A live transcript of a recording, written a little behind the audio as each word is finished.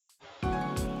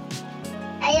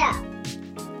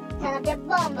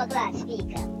bomba clock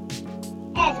speaker.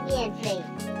 SBN flavor.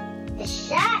 The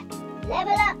shot.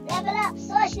 Level up.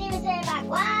 Socially reserved back.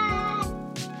 What?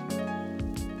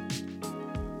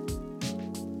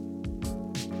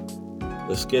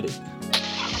 Let's get it.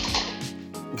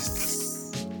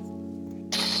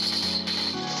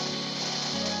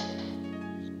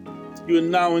 You are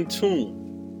now in tune.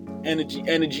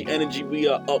 Energy. We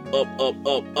are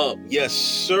up. Yes,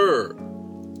 sir.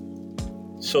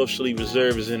 Socially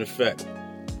reserved is in effect.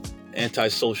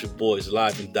 Antisocial boys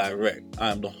live and direct.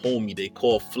 I am the homie they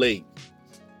call Flay.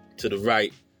 To the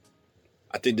right,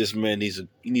 I think this man needs a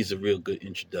real good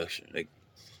introduction. Like,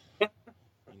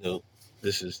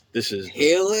 this is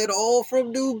Hail it all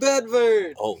from New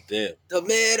Bedford. Oh damn. The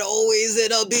man always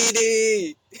in a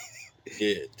beanie.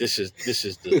 Yeah, this is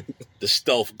the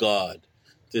stealth god.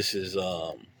 This is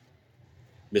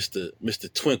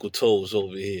Mr. Twinkle Toes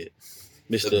over here.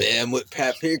 The man with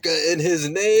paprika in his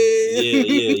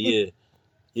name.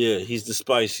 Yeah, he's the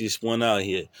spiciest one out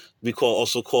here. We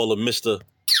also call him Mr.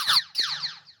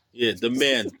 Yeah, the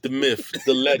man, the myth,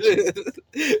 the legend.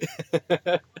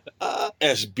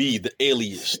 SB, the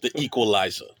alias, the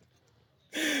equalizer.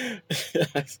 I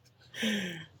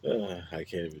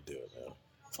can't even do it now.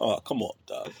 Oh, come on,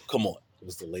 dog. Come on. It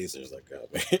was the lasers that got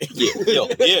me.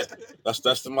 Yeah. That's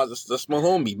my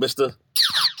homie, Mr.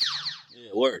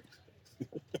 Yeah, word.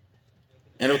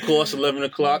 And of course, 11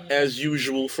 o'clock, as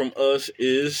usual from us,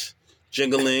 is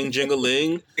jingling.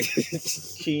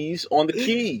 Keys on the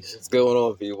keys. What's going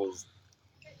on, people?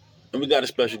 And we got a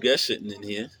special guest sitting in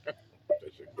here.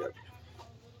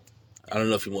 I don't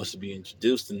know if he wants to be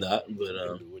introduced or not, but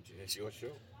It's your show.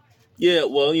 yeah,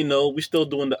 well, we still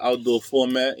doing the outdoor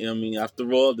format. You know what I mean?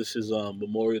 After all, this is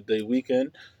Memorial Day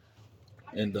weekend,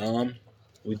 and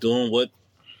we're doing what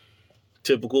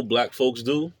typical black folks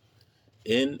do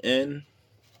in and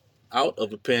out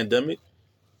of a pandemic.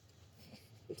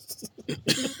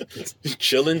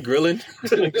 Chilling, grilling,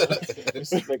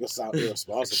 This make us sound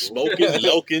irresponsible. smoking,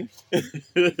 loking,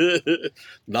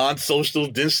 non-social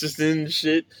distancing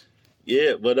shit.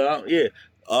 Yeah, but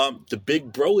the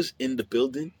big bro is in the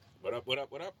building. What up?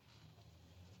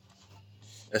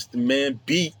 That's the man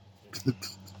B.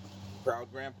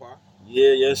 Proud grandpa.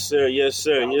 Yeah, yes sir.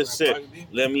 Grandpa,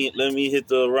 Let me hit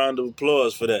the round of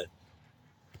applause for that.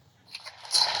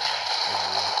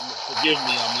 Forgive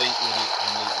me, I'm late with it.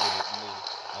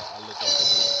 I look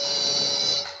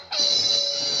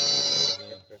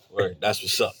up. Right, that's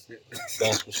what's up.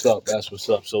 That's what's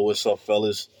up. So what's up,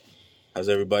 fellas? How's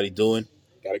everybody doing?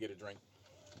 Gotta get a drink.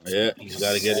 Yeah, he's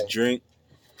got to get a drink.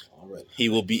 All right. He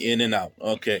will be in and out.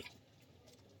 Okay.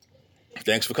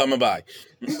 Thanks for coming by.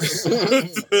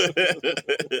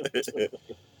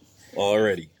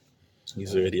 Already.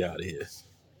 He's already out of here.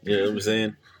 You know what I'm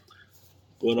saying?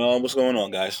 But what's going on,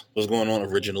 guys? What's going on,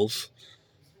 originals?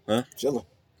 Huh?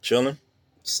 Chilling?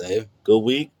 Same. Good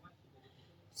week?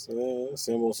 Same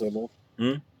old.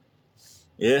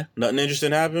 Yeah? Nothing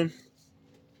interesting happened?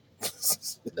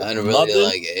 Nothing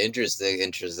really interesting.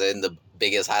 The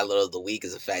biggest highlight of the week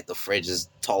is the fact the fridge is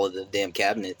taller than the damn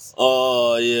cabinets.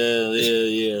 Oh, yeah.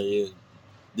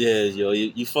 Yeah, yo,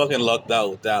 you fucking lucked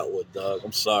out with that one, dog.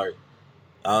 I'm sorry.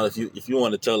 I don't know if you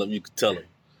want to tell him, you could tell him.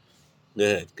 Go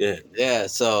ahead. Yeah,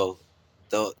 so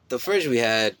the fridge we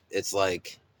had, it's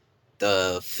like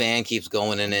the fan keeps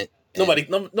going in it.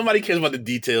 Nobody cares about the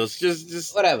details.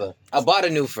 Just whatever. I bought a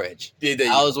new fridge. Yeah,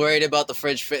 I was worried about the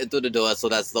fridge fitting through the door, so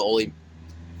that's the only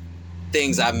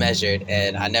things I measured,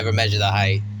 and I never measured the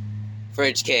height.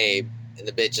 Fridge came, and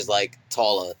the bitch is like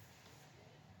taller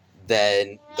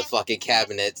than the fucking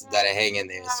cabinets that are hanging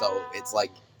there, so it's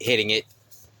like hitting it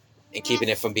and keeping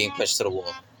it from being pushed to the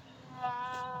wall.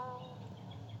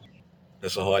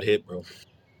 That's a hard hit, bro.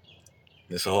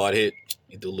 That's a hard hit.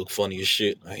 It do look funny as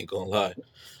shit. I ain't gonna lie.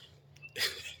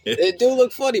 It do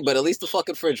look funny, but at least the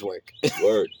fucking fridge work.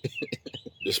 Word.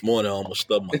 This morning I almost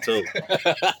stubbed my toe.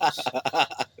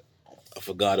 I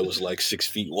forgot it was like 6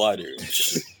 feet wider.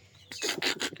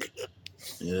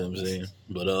 You know what I'm saying?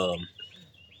 But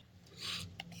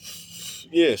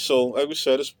yeah. So like we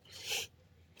said, it's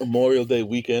Memorial Day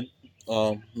weekend.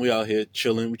 We out here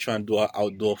chilling. We trying to do our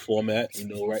outdoor format.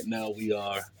 Right now we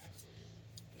are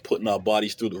putting our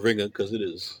bodies through the ringer because it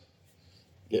is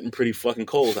getting pretty fucking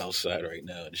cold outside right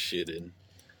now and shit. And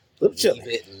chilling.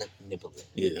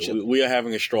 Yeah, we are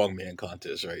having a strongman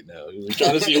contest right now. We're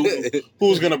trying to see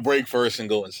who's gonna break first and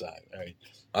go inside. All right,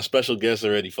 our special guest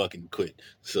already fucking quit,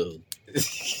 so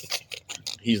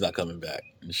he's not coming back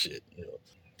and shit.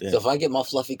 So if I get my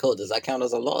fluffy coat, does that count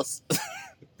as a loss?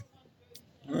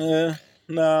 Nah.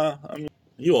 I mean,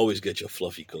 you always get your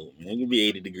fluffy coat, man. It can be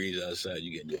 80 degrees outside,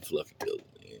 you getting your fluffy coat.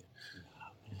 Man.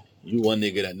 You one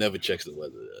nigga that never checks the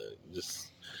weather.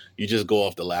 You just go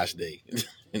off the last day.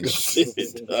 And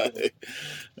shit.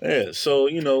 Yeah. So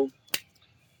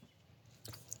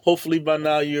hopefully by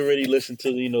now you already listened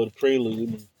to the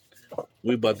prelude.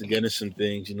 We're about to get into some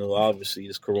things. Obviously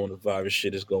this coronavirus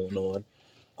shit is going on.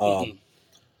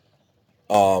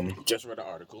 Just read an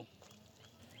article.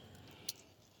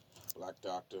 Black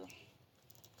doctor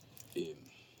in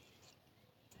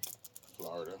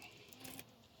Florida.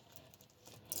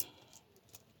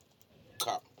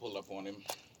 Cop pulled up on him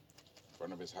in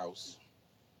front of his house.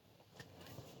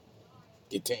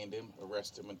 Detained him,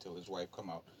 arrested him until his wife come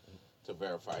out to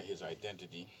verify his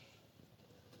identity.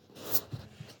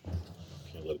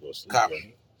 Can't let it go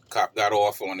sleep, Cop got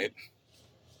off on it,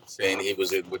 saying he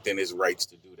was within his rights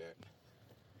to do that.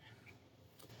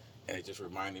 And it just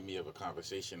reminded me of a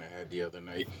conversation I had the other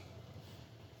night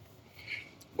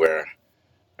where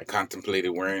I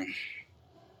contemplated wearing,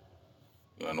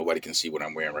 nobody can see what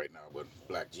I'm wearing right now, but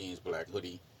black jeans, black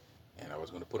hoodie, and I was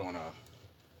going to put on a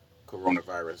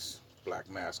coronavirus black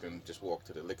mask and just walk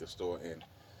to the liquor store, and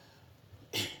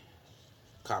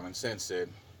common sense said,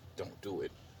 don't do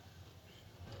it.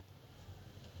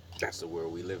 That's the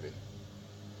world we live in.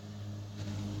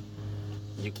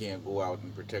 You can't go out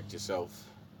and protect yourself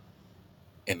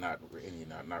and not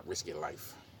risk your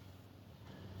life.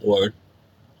 Word.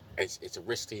 It's a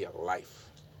risk to your life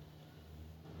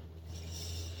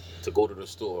to go to the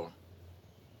store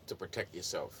to protect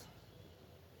yourself.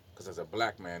 Because as a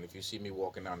black man, if you see me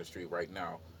walking down the street right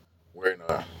now wearing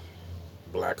a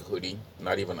black hoodie,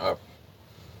 not even up,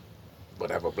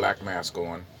 but have a black mask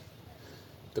on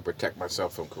to protect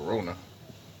myself from corona,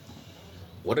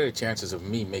 what are the chances of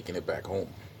me making it back home?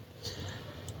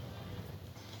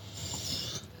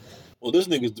 Well, this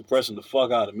nigga's depressing the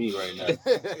fuck out of me right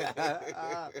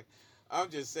now.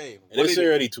 I'm just saying. And it's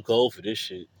already too cold for this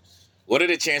shit. What are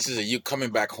the chances of you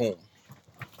coming back home?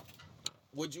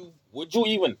 Would you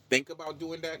even think about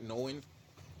doing that, knowing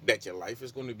that your life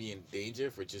is going to be in danger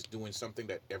for just doing something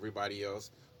that everybody else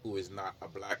who is not a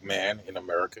black man in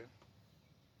America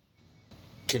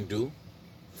can do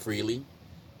freely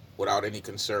without any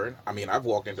concern? I mean, I've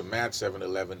walked into mad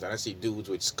 7-Elevens and I see dudes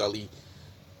with Scully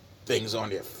things on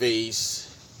their face.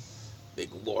 They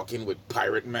walk in with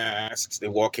pirate masks. They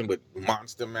walk in with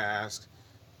monster masks.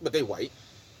 But they white.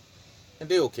 And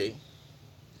they okay.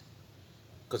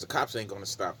 Because the cops ain't going to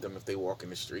stop them if they walk in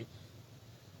the street.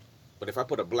 But if I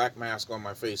put a black mask on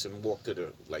my face and walk to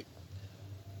the,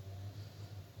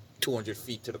 200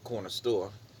 feet to the corner store,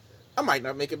 I might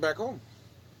not make it back home.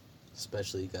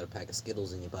 Especially you got a pack of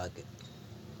Skittles in your pocket.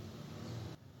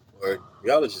 Word.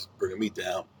 Y'all are just bringing me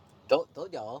down. Don't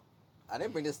y'all. I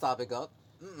didn't bring this topic up.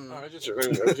 No, I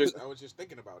was just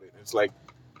thinking about it. It's like,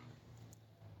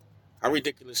 how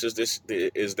ridiculous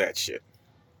is that shit?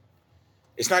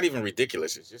 It's not even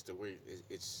ridiculous. It's just the way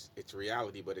it's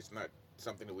reality, but it's not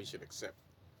something that we should accept.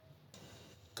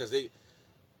 Because they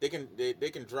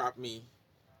can drop me.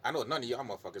 I know none of y'all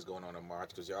motherfuckers going on a march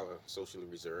because y'all are socially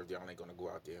reserved. Y'all ain't gonna go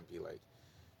out there and be like,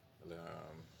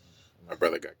 my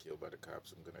brother got killed by the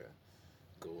cops. I'm gonna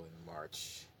go and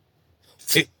march.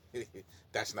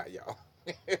 That's not y'all.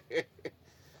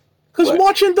 Because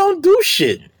marching don't do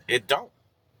shit. It don't.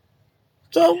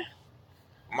 So,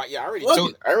 I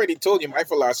already told you my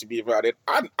philosophy about it.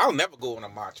 I'll never go on a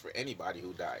march for anybody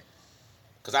who died.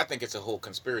 Because I think it's a whole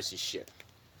conspiracy shit.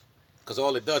 Because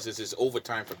all it does is it's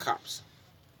overtime for cops.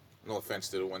 No offense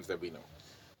to the ones that we know.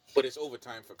 But it's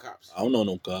overtime for cops. I don't know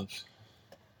no cops.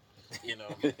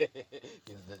 Fuck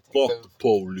the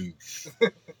police.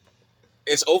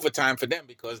 It's overtime for them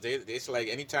because it's like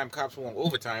anytime cops want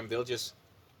overtime, they'll just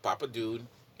pop a dude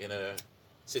in a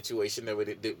situation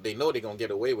that they know they're going to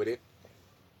get away with it.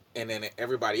 And then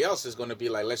everybody else is going to be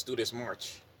like, let's do this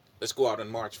march. Let's go out and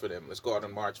march for them. Let's go out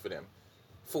and march for them.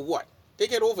 For what? They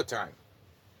get overtime.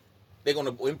 They're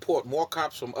going to import more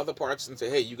cops from other parts and say,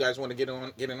 hey, you guys want to get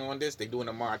in on this? They're doing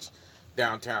a march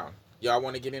downtown. Y'all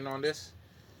want to get in on this?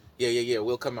 Yeah.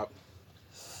 We'll come up.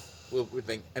 We'll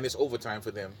think. And it's overtime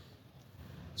for them.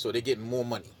 So they're getting more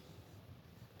money.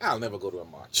 I'll never go to a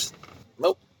march.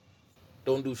 Nope.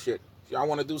 Don't do shit. If y'all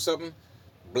want to do something,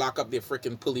 block up their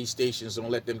freaking police stations. Don't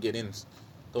let them get in.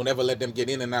 Don't ever let them get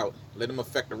in and out. Let them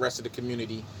affect the rest of the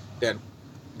community that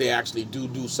they actually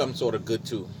do some sort of good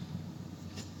to.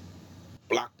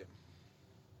 Block them.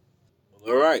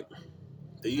 All right.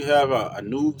 There you have a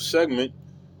new segment.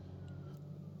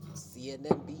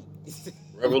 CNNB.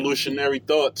 Revolutionary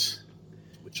Thoughts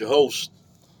with your host.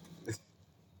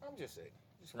 I'm just saying.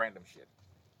 Just random shit.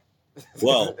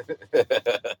 Well,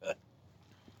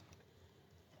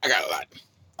 I got a lot.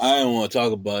 I don't want to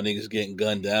talk about niggas getting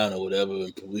gunned down or whatever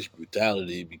and police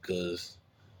brutality because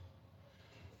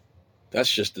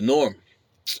that's just the norm.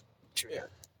 Yeah.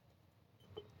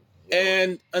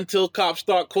 And until cops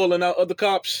start calling out other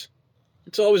cops,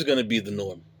 it's always going to be the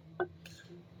norm.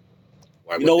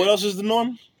 Why You know would what they? else is the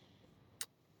norm?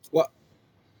 What?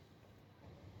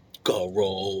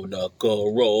 Corona,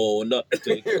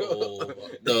 take over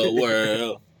the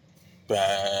world.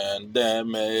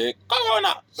 Pandemic,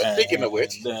 Corona. Speaking of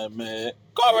which, Pandemic,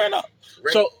 Corona.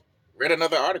 read, So, read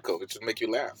another article which will make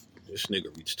you laugh. this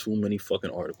nigga reads too many fucking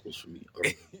articles for me.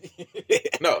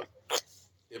 No,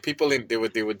 the people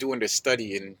they were doing this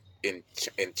study in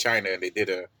China, and they did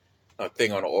a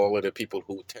thing on all of the people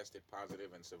who tested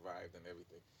positive and survived and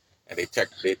everything, and they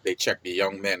checked the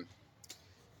young men.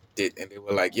 And they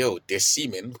were like, "Yo, their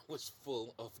semen was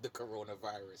full of the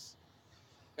coronavirus."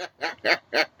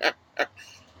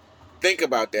 Think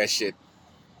about that shit.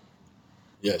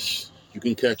 Yes, you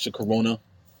can catch the corona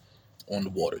on the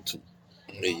water too.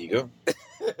 There you go.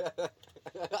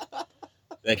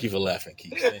 Thank you for laughing,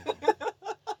 Keith.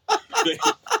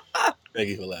 Thank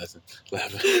you for laughing.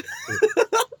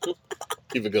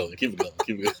 Keep it going.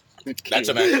 That's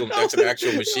an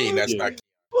actual machine. That's not.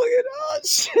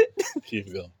 Shit. Keep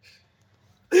it going.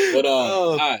 But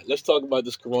all right, let's talk about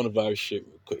this coronavirus shit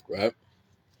real quick, right?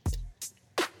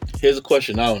 Here's a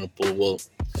question I want to pull. Well,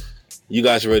 you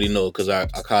guys already know because I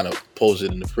kind of posed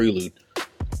it in the prelude.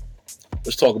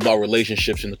 Let's talk about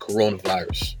relationships in the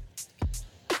coronavirus.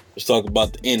 Let's talk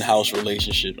about the in-house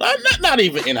relationship. Not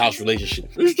even in-house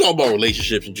relationships. Let's talk about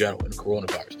relationships in general in the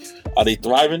coronavirus. Are they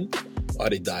thriving or are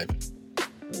they diving?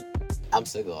 I'm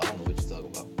single. I don't know what you're talking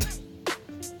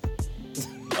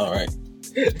about. All right.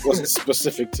 Wasn't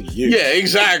specific to you. Yeah,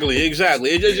 exactly. I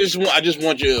just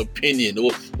want your opinion.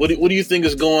 What do you think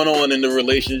is going on in the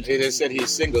relationship? They just said he's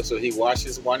single, so he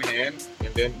washes one hand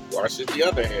and then washes the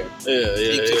other hand. Yeah.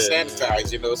 Keeps it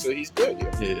sanitized, so he's good.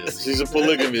 Yeah, she's a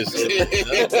polygamist.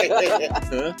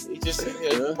 Huh? He just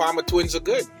Palmer twins are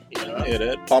good. Yeah,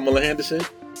 that Pamela Henderson.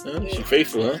 Huh? She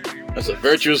faithful, huh? That's a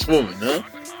virtuous woman,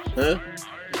 huh?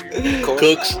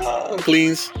 Cooks,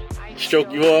 cleans,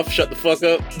 stroke you off, shut the fuck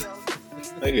up.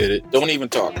 I get it. Don't even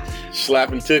talk.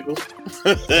 Slap and tickle.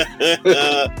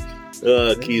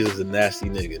 Keys is a nasty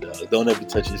nigga, dog. Don't ever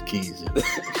touch his keys.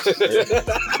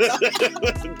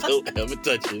 Don't ever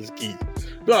touch his keys.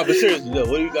 No, but seriously, though,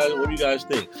 what do you guys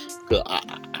think? Because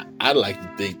I'd like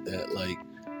to think that, like,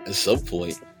 at some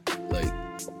point, like,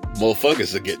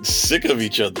 motherfuckers are getting sick of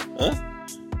each other, huh?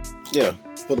 Yeah,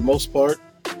 for the most part.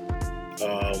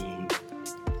 I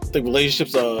think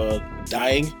relationships are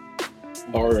dying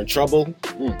or in trouble.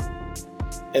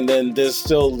 And then there's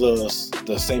still the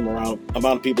same amount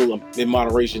of people in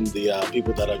moderation, the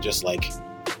people that are just like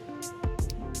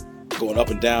going up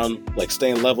and down, like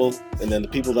staying level, and then the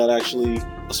people that actually,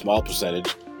 a small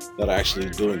percentage, that are actually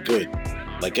doing good,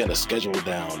 like getting a schedule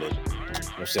down. And you know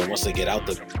what I'm saying, once they get out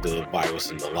the virus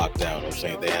and the lockdown, you know what I'm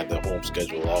saying, they have their home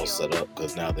schedule all set up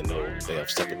because now they know they have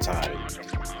separate time.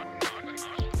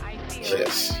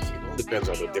 Yes. It depends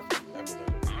on the different level of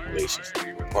the relationship.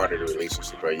 What part of the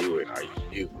relationship are you in?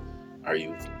 Are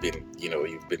you been,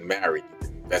 you've been married,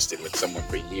 you've been invested with someone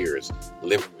for years,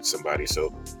 living with somebody.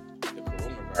 So the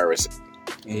coronavirus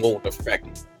won't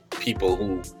affect people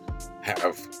who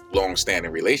have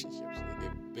long-standing relationships.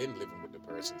 They've been living with the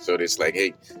person. So it's like,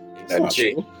 hey, it's not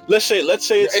changed. Let's say It's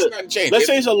not changed. let's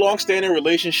say it's a long-standing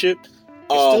relationship.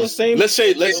 Still the same. Let's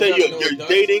say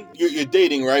You're you're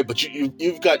dating, right? But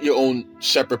you've got your own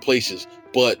separate places.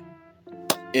 But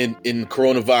in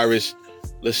coronavirus,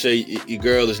 let's say your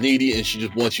girl is needy and she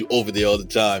just wants you over there all the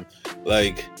time.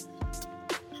 Like,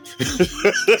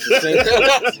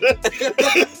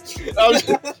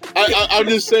 I'm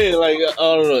just saying, like, I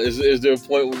don't know. Is there a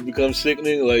point where it becomes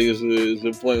sickening? Like, is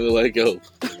there a point where, like, yo,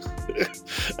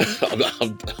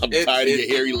 I'm tired of your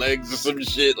hairy legs or some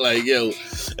shit? Like, yo,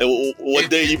 what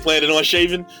day you planning on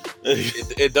shaving?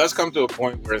 It does come to a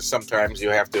point where sometimes you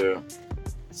have to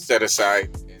set aside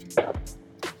and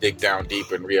dig down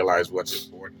deep and realize what's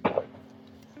important. But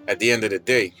at the end of the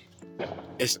day,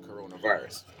 it's a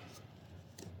coronavirus.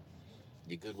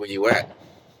 You good where you at?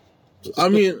 I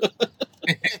mean, I'm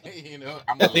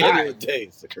At the end alive. of the day,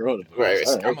 it's the coronavirus. Right,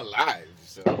 All right. I'm alive.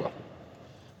 So,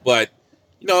 but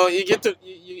you get to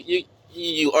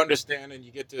you understand and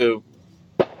you get to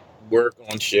work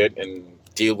on shit and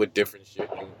deal with different shit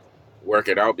and work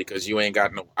it out because you ain't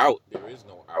got no out. There is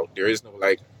no out. There is no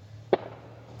like,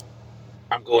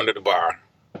 I'm going to the bar.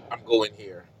 I'm going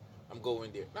here. I'm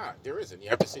going there. Nah, there isn't. You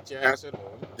have to sit your ass at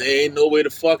home. there ain't no way to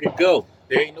fucking go.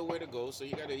 There ain't nowhere to go. So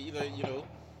you got to either,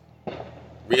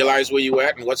 realize where you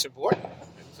at and what's important.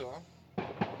 And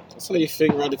That's how you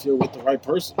figure out if you're with the right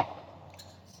person.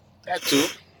 That too.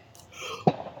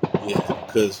 Yeah,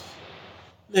 because,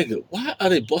 nigga, why are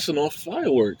they busting off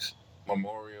fireworks?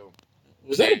 Memorial.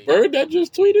 Was that a bird that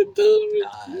just tweeted?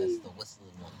 Nah, it's the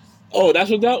whistling ones. Oh, that's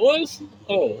what that was?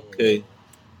 Oh, okay.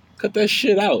 Cut that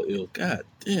shit out, yo. God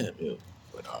damn, yo.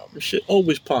 But This shit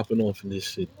always popping off in this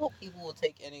shit. You know people will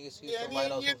take any excuse yeah, to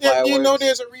light off some you fireworks. know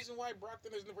there's a reason why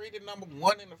Brockton is rated number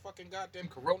 1 in the fucking goddamn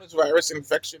coronavirus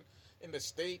infection in the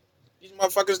state. These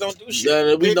motherfuckers don't do shit.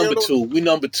 Nah, we They number don't- 2. We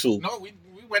number 2. No, we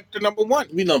went to number 1.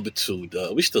 We number 2,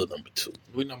 dog. We still number 2.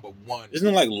 We number 1. Isn't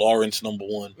it like Lawrence number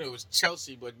 1? It was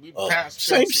Chelsea, but we Oh, passed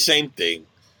same Chelsea. thing.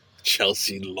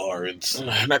 Chelsea, Lawrence.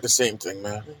 Not the same thing,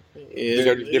 man. Yeah,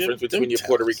 There's a difference between your them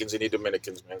Puerto towns. Ricans and your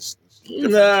Dominicans, man.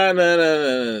 Nah.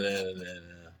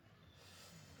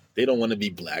 They don't want to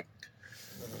be black.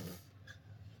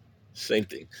 Same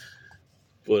thing.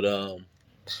 But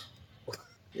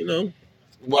you know,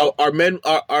 Well, our men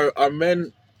are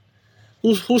men.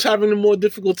 Who's having a more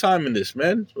difficult time in this,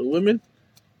 men or women?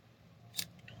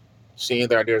 seeing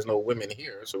that there's no women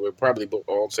here, so we'll probably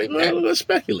all say Well, men. let's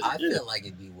speculate. I Yeah. feel like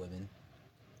it'd be women.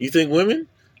 You think women?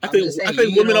 I I'm think just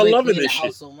saying, women are they loving clean the this house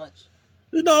shit. so much.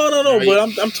 No. No,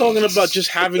 But I'm talking about just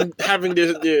having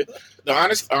their The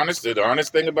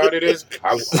honest thing about it is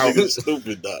how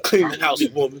stupid dog. Clean the house,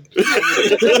 woman.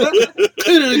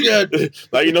 Clean it again.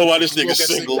 Now you know why this nigga's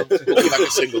single. Like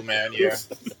a single man, yeah.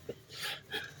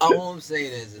 All I'm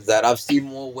saying is that I've seen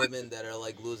more women that are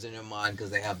like losing their mind because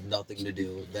they have nothing to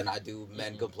do than I do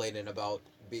men complaining about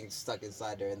being stuck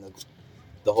inside during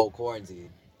the whole quarantine.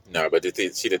 No, but the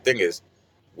thing is,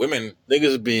 women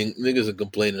Niggas are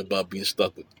complaining about being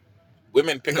stuck with.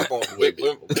 pick up on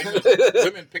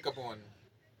women pick up on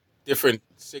different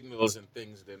signals and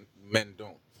things than men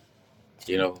don't.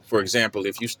 You know, for example,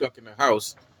 if you're stuck in the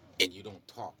house and you don't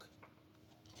talk,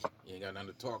 you ain't got nothing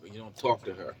to talk, and you don't talk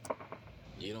to her,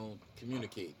 you don't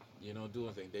communicate, you don't do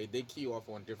anything. They key off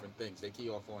on different things. They key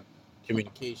off on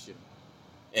communication,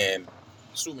 and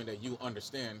assuming that you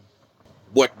understand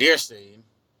what they're saying,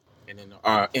 and then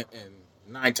and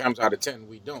 9 times out of 10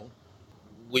 we don't.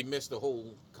 We miss the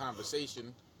whole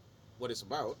conversation, what it's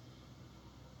about.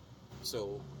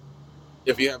 So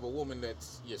if you have a woman that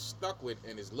you're stuck with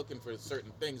and is looking for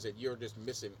certain things that you're just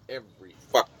missing every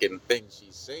fucking thing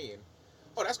she's saying,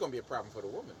 oh, that's going to be a problem for the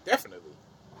woman, definitely.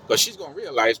 Because she's going to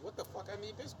realize, what the fuck I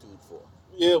need this dude for?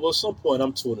 Yeah, well, at some point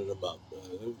I'm tuning them out.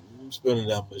 I'm spending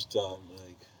that much time.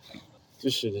 Like,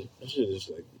 this shit is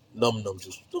like numb.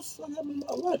 Just what the fuck happened to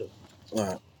my lighter? All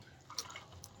right.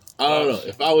 I don't know.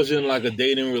 If I was in like a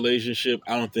dating relationship,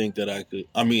 I don't think that I could.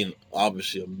 I mean,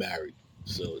 obviously I'm married,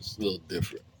 so it's a little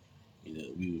different. You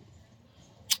know,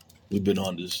 we've been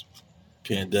on this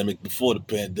pandemic before the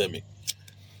pandemic.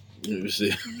 You know what I'm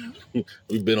saying?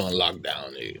 We've been on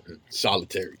lockdown,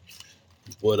 solitary.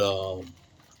 But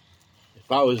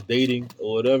if I was dating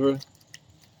or whatever,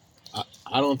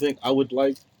 I don't think I would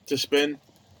like to spend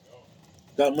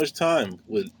that much time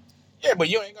with. Yeah, but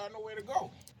you ain't got nowhere to go.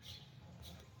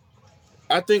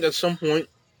 I think at some point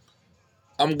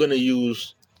I'm gonna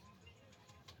use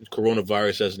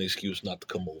coronavirus as an excuse not to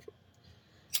come over.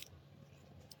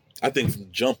 I think from the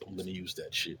jump I'm gonna use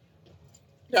that shit.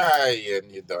 Nah, yeah,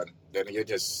 you're done. Then you're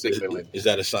just signaling. Is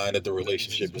that a sign that the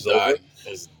relationship is done. over?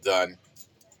 It's done.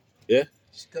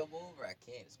 Just come over. I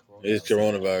can't. It's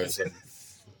coronavirus. It's coronavirus.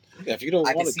 Yeah, if you don't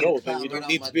I want can to see go, the then cloud you don't right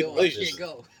need on to my be in a door. I can't relationship.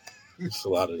 go. It's a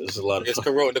lot of. It's the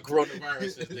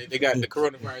coronavirus. They got the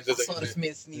coronavirus. I saw this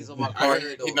man sneeze on my I car.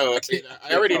 already,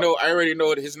 I already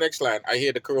know his next line. I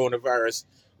hear the coronavirus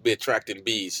be attracting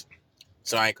bees,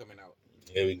 so I ain't coming out.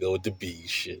 Here we go with the bee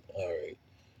shit. All right.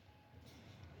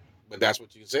 But that's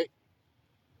what you say.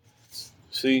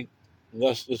 See,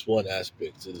 that's just one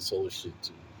aspect to this whole shit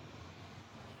too.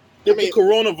 I If mean- the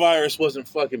coronavirus wasn't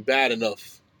fucking bad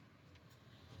enough,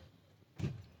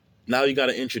 now you got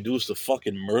to introduce the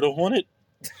fucking murder hornet.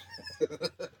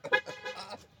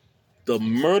 The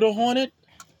murder hornet,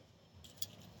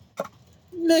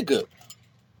 nigga.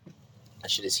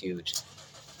 That shit is huge.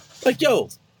 Like, yo,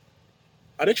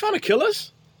 are they trying to kill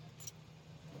us?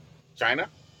 China.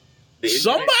 The engineer-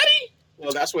 Somebody?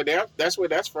 Well, that's where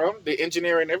that's from. The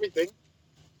engineer and everything.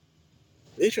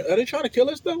 Are they trying to kill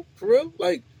us though? For real?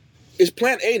 Like, is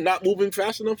Plan A not moving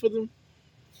fast enough for them?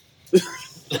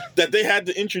 That they had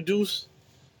to introduce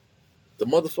the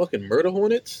motherfucking murder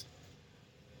hornets?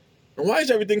 And why is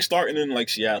everything starting in like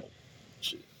Seattle?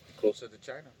 Closer to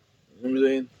China. You know what I'm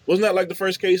saying? Wasn't that like the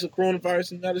first case of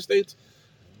coronavirus in the United States?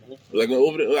 Like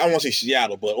over there, I don't want to say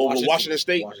Seattle, but over Washington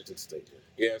State. Washington State.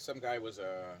 Yeah, some guy was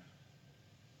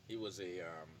he was a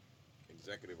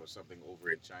executive or something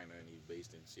over in China, and he's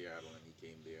based in Seattle, and he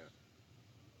came there,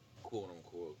 quote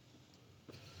unquote.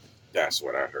 That's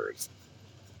what I heard.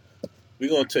 We're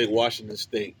gonna take Washington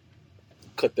State,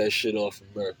 cut that shit off from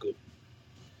America,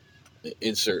 and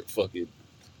insert fucking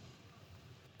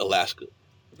Alaska.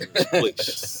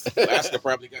 Place. Alaska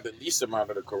probably got the least amount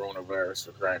of the coronavirus,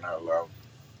 for crying out loud.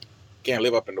 Can't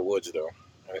live up in the woods though.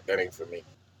 That ain't for me.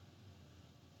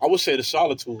 I would say the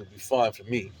solitude would be fine for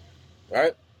me,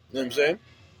 right? You know what I'm saying?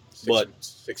 But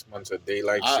 6 months of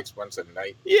daylight, 6 months of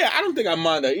night. Yeah, I don't think I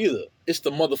mind that either. It's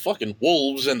the motherfucking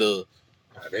wolves and the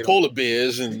polar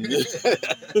bears and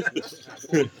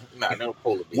no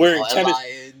polar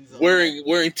bears.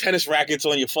 wearing tennis rackets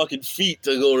on your fucking feet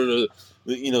to go to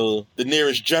the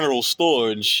nearest general store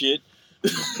and shit.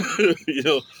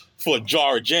 For a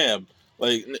jar of jam.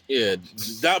 Like, yeah,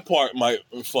 that part might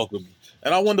fuck with me.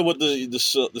 And I wonder what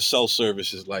the cell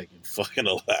service is like in fucking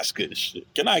Alaska and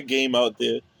shit. Can I game out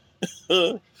there?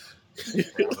 I'm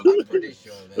pretty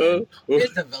sure, man.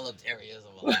 There's developed areas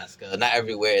of Alaska. Not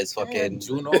everywhere is fucking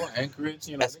Juneau, Anchorage,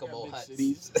 Eskimo huts.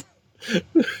 Cities.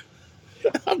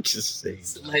 I'm just saying.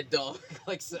 Sled dog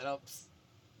setups.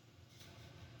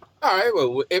 All right,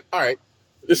 well, all right.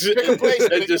 Pick a place.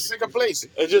 Pick a place.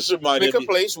 It just reminded me. Pick a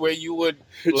place where you would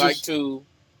like to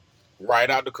ride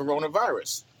out the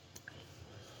coronavirus.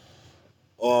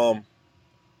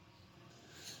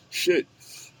 Shit.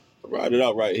 Ride it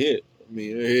out right here. I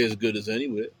mean, here as good as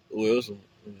anywhere. Where else?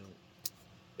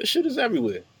 This shit is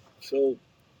everywhere. So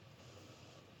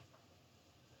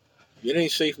it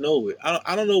ain't safe nowhere.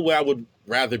 I don't know where I would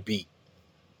rather be.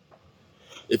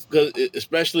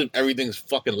 Especially if everything's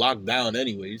fucking locked down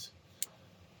anyways.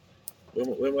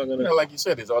 Where am I gonna? Like you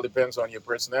said, it all depends on your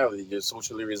personality. You're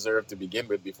socially reserved to begin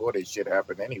with before this shit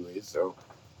happened anyways. So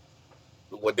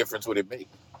what difference would it make?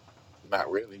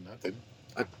 Not really, nothing.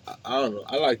 I don't know.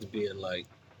 I like to be in like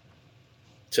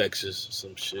Texas or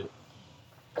some shit.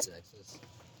 Texas.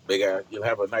 Big ass. You'll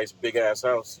have a nice big ass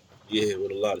house. Yeah,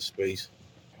 with a lot of space.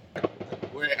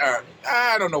 Where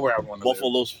I don't know where I want to live.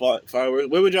 Buffalo's fireworks.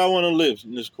 Where would y'all want to live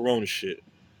in this corona shit?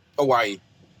 Hawaii.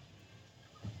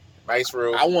 Nice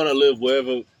room. I want to live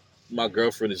wherever my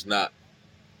girlfriend is not.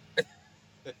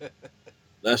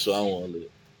 That's where I want to live.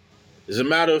 As a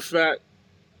matter of fact,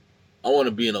 I want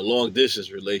to be in a long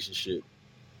distance relationship.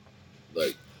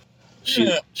 Like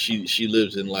she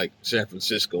lives in like San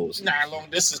Francisco. Or something. Long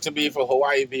distance could be for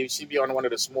Hawaii. She'd be on one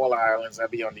of the smaller islands.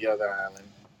 I'd be on the other island.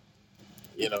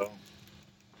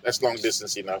 That's long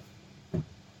distance enough.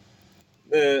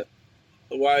 Man,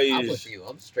 Hawaii. I'm with you.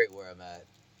 I'm straight where I'm at.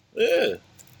 Yeah,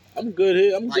 I'm good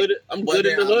here. I'm good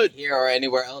in the hood. Here or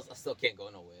anywhere else, I still can't go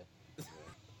nowhere.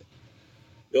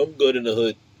 Yo, I'm good in the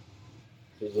hood.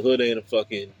 Cause the hood ain't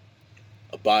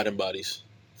abiding by these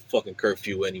fucking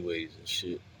curfew anyways and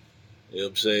shit. You know what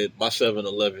I'm saying? My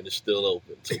 7-Eleven is still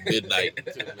open till midnight.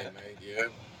 Yeah.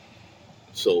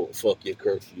 So fuck your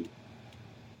curfew.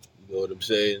 You know what I'm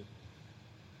saying?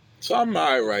 So I'm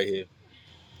alright right here.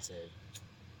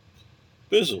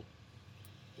 Bizzle.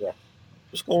 Yeah.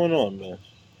 What's going on, man?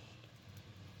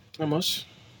 Not much.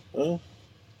 Huh?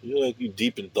 You're like you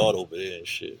deep in thought over there and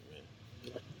shit, man.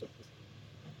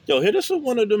 Yo, hit us with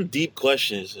one of them deep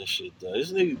questions and shit, though.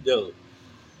 This nigga, yo,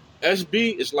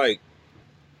 SB is like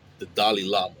the Dalai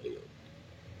Lama, yo.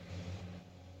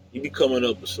 You be coming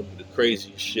up with some of the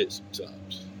craziest shit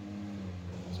sometimes.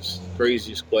 Just the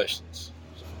craziest questions.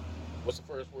 What's the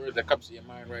first word that comes to your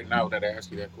mind right now that I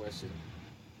ask you that question?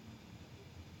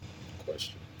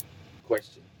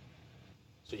 Question.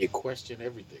 So you question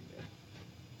everything, then.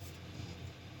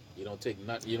 You don't take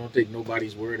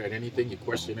nobody's word at anything. You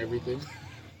question everything.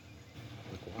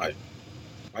 Why?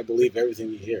 I believe everything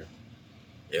you hear.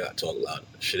 Yeah, I talk loud.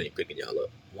 Shit ain't picking y'all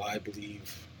up. Why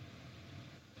believe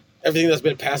everything that's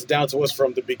been passed down to us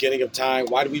from the beginning of time?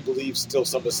 Why do we believe still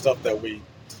some of the stuff that we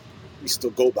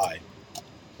still go by?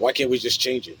 Why can't we just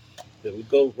change it? There we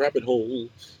go, rabbit hole.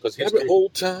 Because rabbit hole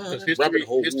time. History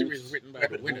is written by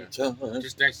the winner.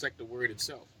 Just dissect the word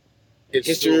itself.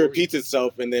 History repeats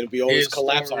itself, and then we always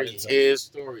collapse on itself. His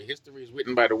story. History is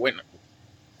written by the winner.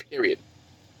 Period.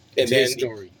 And then, his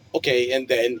story. Okay, and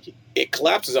then it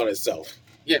collapses on itself.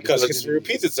 Yeah, because history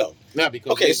repeats itself. No,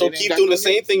 because okay, so keep doing the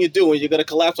same thing you're doing. You're gonna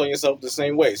collapse on yourself the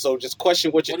same way. So just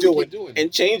question what you're doing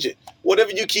and change it.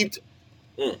 Whatever you keep.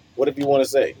 Whatever you want to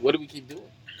say. What do we keep doing?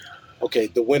 Okay,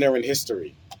 the winner in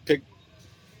history. Pick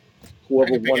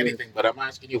whoever won. Anything, but I'm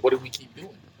asking you, what do we keep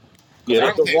doing? Yeah,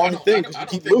 that's the wrong thing because you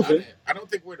keep moving. I don't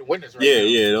think we're the winners right now.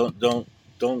 Yeah.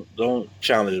 Don't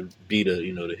challenge be the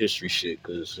the history shit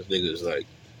because the niggas like.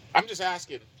 I'm just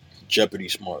asking. Jeopardy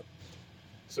smart.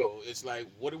 So it's like,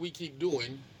 what do we keep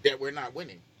doing that we're not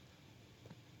winning?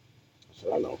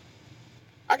 So I know.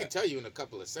 I can tell you in a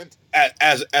couple of sentences.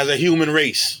 As a human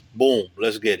race, boom,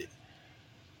 let's get it.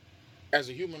 As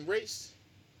a human race,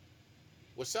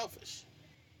 we're selfish.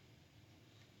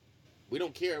 We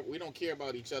don't care. We don't care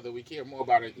about each other. We care more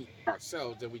about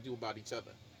ourselves than we do about each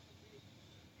other.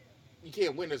 You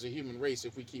can't win as a human race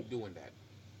if we keep doing that.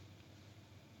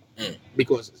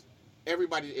 Because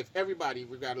if everybody,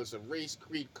 regardless of race,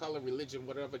 creed, color, religion,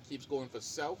 whatever, keeps going for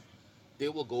self, they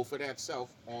will go for that self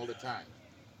all the time.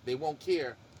 They won't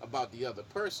care about the other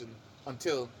person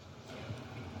until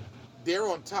they're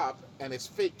on top and it's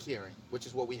fake caring, which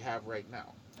is what we have right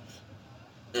now.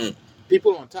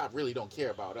 People on top really don't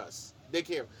care about us. They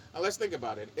care. Now let's think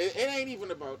about it. It ain't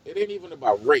even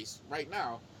about race. Right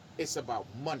now, it's about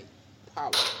money,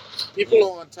 power.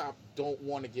 People on top don't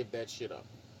want to give that shit up.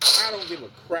 I don't give a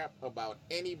crap about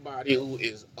anybody who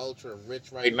is ultra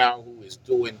rich right now who is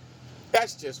doing.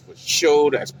 That's just for show.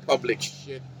 That's public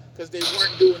shit. Because they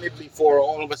weren't doing it before.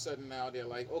 All of a sudden now they're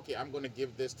like, okay, I'm going to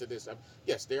give this to this.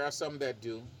 Yes, there are some that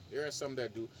do.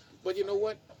 But you know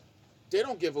what? They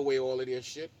don't give away all of their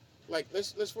shit. Like,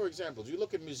 let's for example, you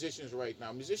look at musicians right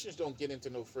now. Musicians don't get into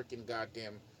no freaking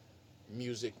goddamn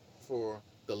music for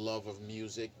the love of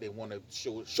music. They want to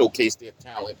showcase their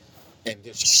talent and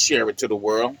just share it to the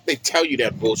world. They tell you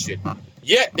that bullshit.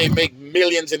 Yet they make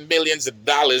millions and millions of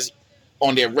dollars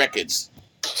on their records.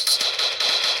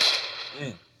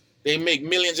 They make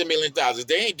millions and millions of dollars.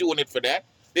 They ain't doing it for that.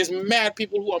 There's mad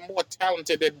people who are more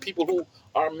talented than people who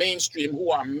are mainstream, who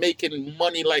are making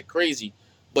money like crazy.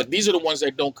 But these are the ones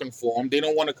that don't conform. They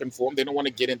don't want to conform. They don't want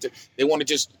to get into. They want to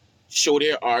just show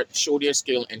their art, show their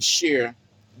skill, and share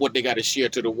what they got to share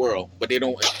to the world. But they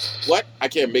don't. What? I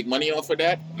can't make money off of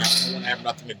that? No, I don't want to have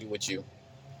nothing to do with you.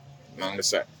 No, on the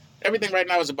side. Everything right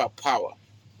now is about power.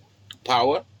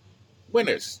 Power,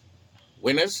 winners.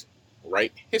 Winners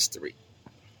write history.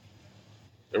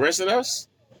 The rest of us.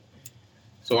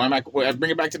 So I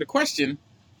bring it back to the question: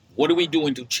 what are we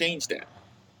doing to change that?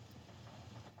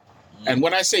 And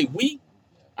when I say we,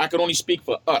 I can only speak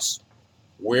for us.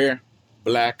 We're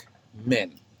black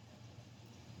men.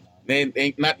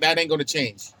 That ain't going to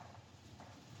change.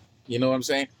 You know what I'm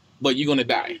saying? But you're going to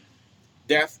die.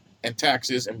 Death and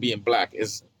taxes and being black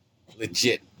is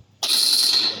legit.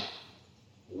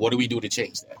 What do we do to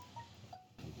change that?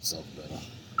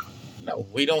 No,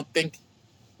 we don't think.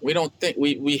 We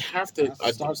have to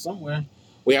start somewhere.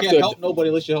 We you can't help nobody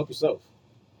unless you help yourself.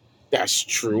 That's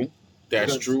true.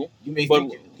 That's true. You may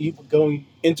think you're going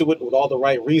into it with all the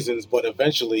right reasons, but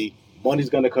eventually money's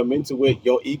going to come into it,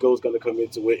 your ego's going to come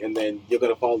into it, and then you're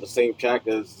going to follow the same track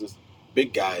as the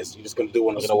big guys. You're just going to do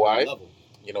it on a small level.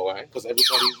 You know why? Because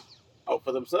everybody's out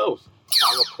for themselves.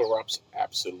 Power corrupts,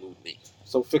 absolutely.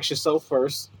 So fix yourself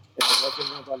first, and then once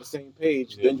everyone's on the same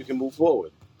page, then you can move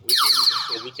forward.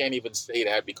 We can't even say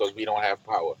that because we don't have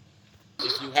power.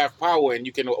 If you have power and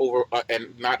you can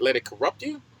and not let it corrupt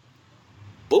you,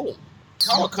 boom.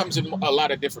 Power comes in a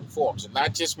lot of different forms, and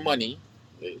not just money.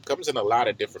 It comes in a lot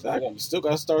of different forms. You still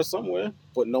got to start somewhere,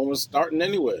 but no one's starting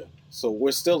anywhere. So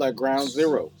we're still at ground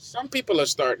zero. Some people are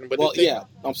starting, but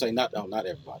I'm saying not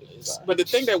everybody. But the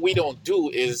thing that we don't do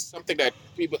is something that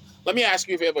people. Let me ask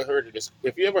you if you ever heard of this.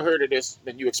 If you ever heard of this,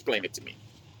 then you explain it to me.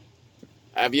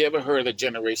 Have you ever heard of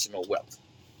generational wealth?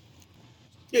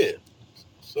 Yeah.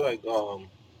 So like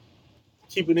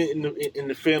keeping it in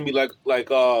the family like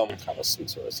kind of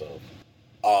speaks for herself.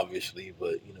 Obviously,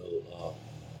 but you know,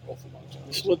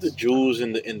 it's what the Jews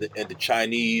and the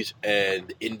Chinese and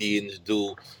the Indians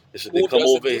do. Is that they come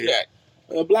over here.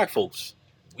 Black folks.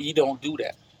 We don't do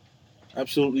that.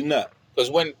 Absolutely not. Because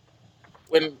when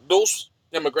those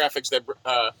demographics that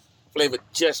Flavor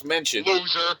just mentioned,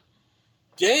 loser,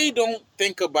 they don't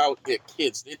think about their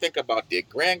kids. They think about their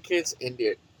grandkids and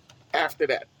their after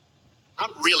that.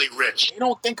 I'm really rich. They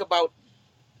don't think about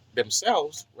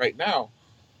themselves right now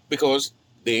because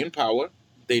they're in power.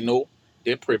 They know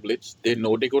they're privileged. They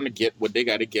know they're going to get what they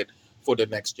got to get for the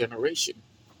next generation.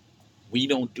 We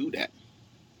don't do that.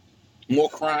 More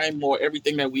crime, more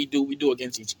everything that we do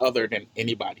against each other than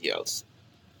anybody else.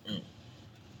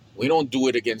 We don't do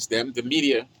it against them. The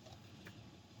media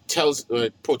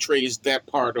portrays that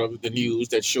part of the news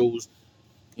that shows,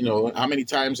 you know, how many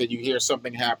times that you hear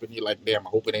something happen, you're like, damn, I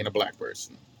hope it ain't a black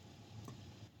person.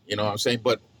 You know what I'm saying?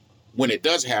 But when it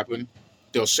does happen,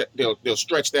 they'll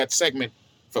stretch that segment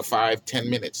for 5-10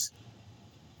 minutes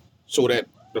so that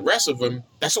the rest of them,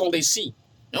 that's all they see.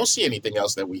 They don't see anything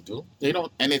else that we do. They don't,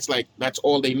 and it's like that's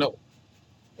all they know.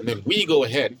 And then we go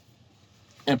ahead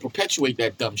and perpetuate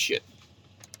that dumb shit.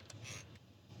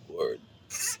 Word.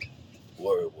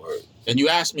 And you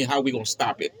ask me how we gonna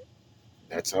stop it.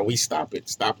 That's how we stop it.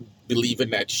 Stop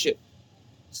believing that shit.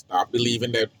 Stop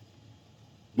believing that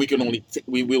we can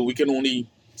only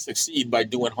succeed by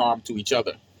doing harm to each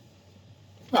other.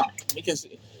 No, we can.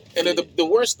 And then the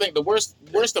worst thing, the worst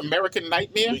American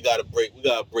nightmare. We gotta break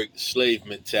the slave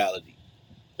mentality.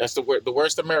 That's the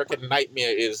worst American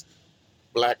nightmare is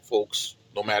black folks.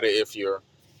 No matter if you're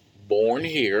born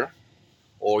here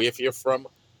or if you're from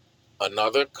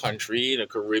another country in the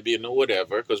Caribbean or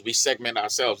whatever, because we segment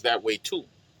ourselves that way too.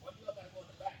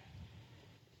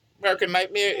 American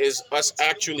nightmare is us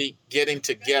actually getting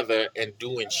together and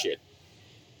doing shit.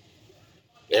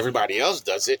 Everybody else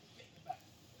does it.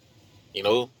 You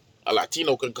know, a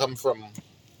Latino can come from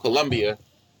Colombia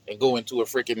and go into a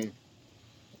freaking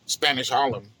Spanish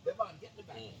Harlem.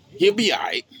 He'll be all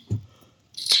right.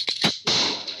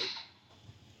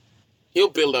 He'll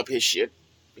build up his shit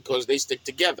because they stick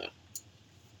together.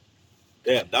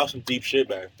 Damn, that was some deep shit,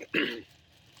 man. You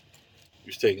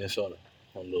was taking us on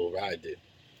a little ride there.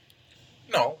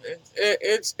 No,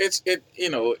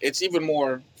 it's even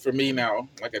more for me now.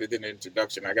 Like I did in the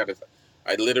introduction,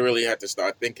 I literally had to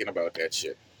start thinking about that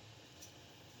shit.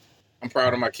 I'm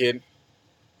proud of my kid.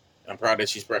 I'm proud that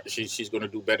she's going to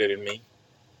do better than me,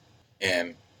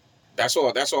 and that's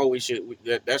all. That's all we should.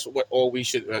 That's what all we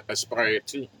should aspire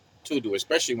to do,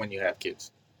 especially when you have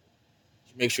kids.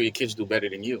 Make sure your kids do better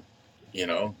than you,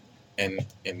 and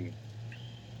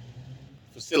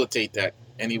facilitate that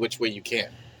any which way you can.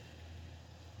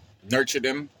 Nurture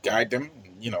them, guide them,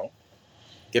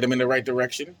 get them in the right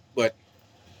direction. But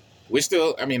I'm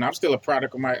still a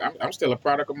product of I'm still a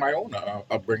product of my own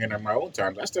upbringing and my own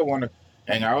times. I still want to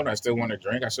hang out. I still want to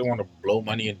drink. I still want to blow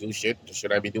money and do shit.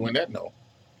 Should I be doing that? No.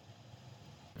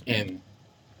 And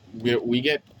we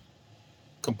get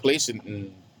complacent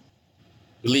and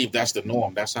believe that's the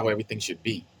norm. That's how everything should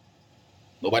be.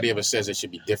 Nobody ever says it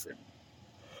should be different.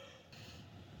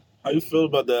 How you feel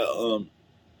about that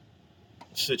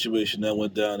situation that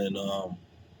went down in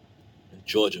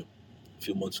Georgia a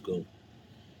few months ago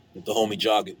with the homie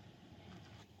jogging?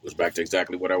 Goes back to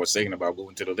exactly what I was saying about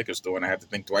going to the liquor store, and I had to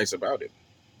think twice about it.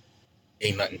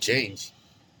 Ain't nothing changed.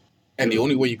 And the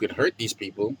only way you could hurt these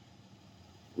people,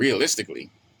 realistically,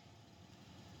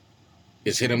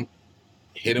 is hit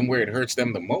them where it hurts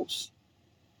them the most.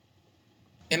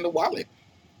 In the wallet.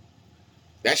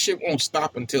 That shit won't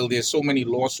stop until there's so many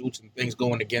lawsuits and things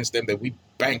going against them that we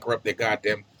bankrupt their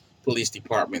goddamn police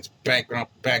departments,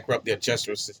 bankrupt their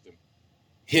justice system.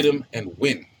 Hit them and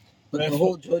win. But the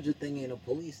whole Georgia thing ain't a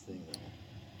police thing, though.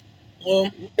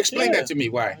 Well, explain that to me.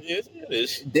 Why? It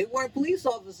is. They weren't police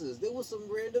officers. They were some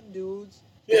random dudes.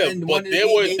 Yeah, but they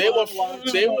were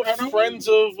friends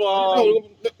of.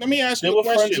 Let me ask you a question. They were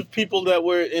friends of people that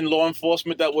were in law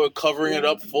enforcement that were covering it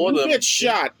up for them. You get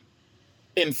shot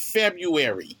in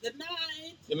February. Good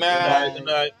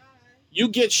night. You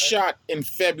get shot in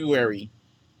February,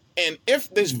 and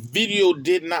if this video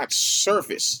did not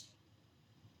surface,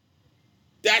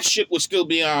 that shit would still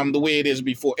be the way it is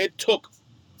before. It took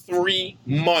 3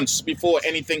 months before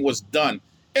anything was done.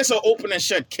 It's an open and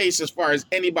shut case as far as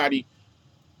anybody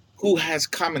who has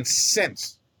common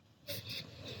sense.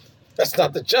 That's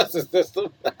not the justice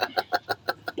system.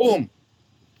 Boom.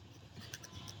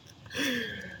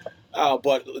 But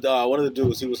one of the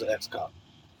dudes, he was an ex-cop.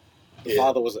 The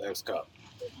father was an ex-cop.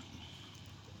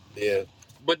 Yeah.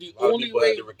 But the only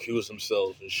way to recuse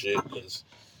themselves and shit, because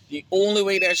the only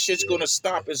way that shit's gonna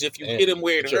stop is if you hit him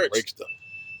where it hurts.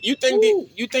 You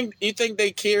think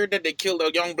they cared that they killed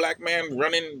a young black man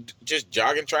running, just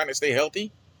jogging, trying to stay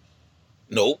healthy?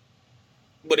 No.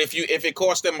 But if it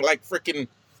cost them like freaking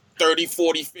 $30,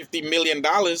 $40, $50 million,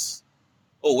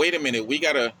 oh wait a minute, we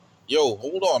gotta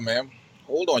hold on, man.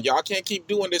 Hold on. Y'all can't keep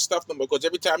doing this stuff no more because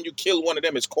every time you kill one of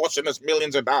them, it's costing us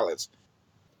millions of dollars.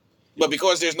 But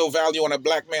because there's no value on a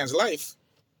black man's life,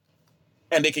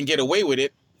 and they can get away with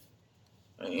it,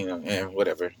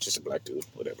 whatever. Just a black dude,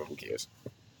 whatever. Who cares?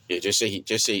 Yeah, just say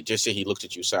he looked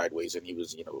at you sideways and he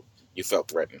was, you felt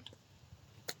threatened.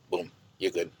 Boom,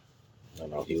 you're good.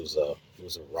 No, he was a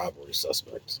robbery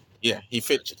suspect. Yeah, he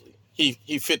fit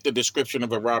the description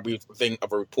of a robbery thing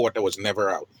of a report that was never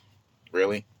out.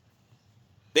 Really?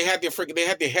 They had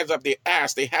their heads up their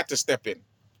ass. They had to step in.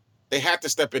 They had to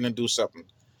step in and do something.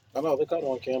 I know, they caught him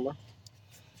on camera.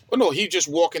 Oh no, he just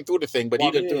walking through the thing, but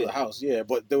walking through the house. Yeah,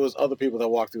 but there was other people that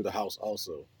walked through the house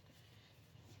also.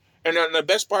 And the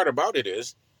best part about it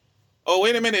is, oh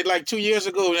wait a minute, like 2 years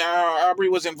ago, Aubrey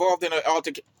was involved in an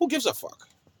altercation. Who gives a fuck?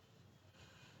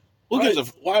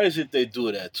 Why is it they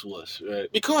do that to us? Right?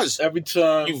 Because every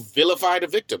time you vilify the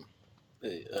victim.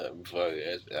 Hey, before I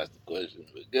ask the question,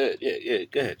 but good, yeah,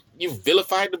 go ahead. You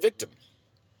vilify the victim.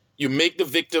 You make the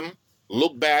victim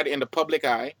look bad in the public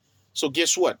eye. So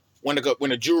guess what? when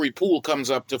the jury pool comes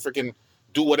up to freaking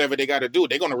do whatever they got to do,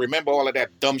 they're gonna remember all of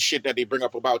that dumb shit that they bring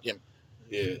up about him.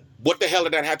 Yeah. What the hell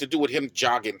did that have to do with him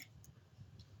jogging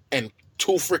and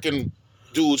two freaking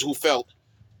dudes who felt,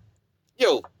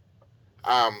 yo,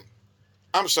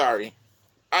 I'm sorry,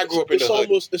 I grew up in the hood.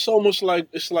 It's almost like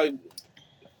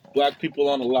black people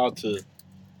aren't allowed to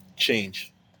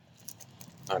change.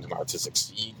 Not allowed to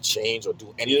succeed, change, or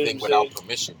do anything without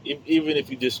permission. Even if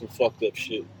you did some fucked up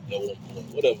shit at one point,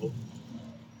 whatever.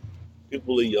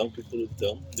 People are young, people are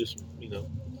dumb, just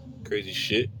crazy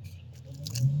shit.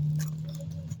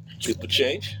 People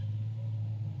change.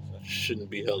 Shouldn't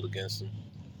be held against them.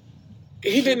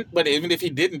 He didn't, but even if he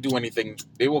didn't do anything,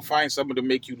 they will find someone to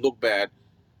make you look bad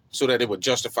so that it would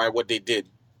justify what they did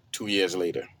 2 years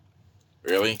later.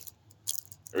 Really?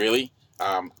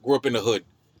 Grew up in the hood.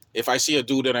 If I see a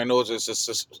dude that I know is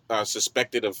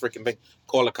suspected of freaking thing,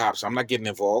 call the cops. I'm not getting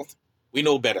involved. We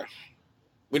know better.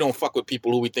 We don't fuck with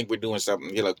people who we think we're doing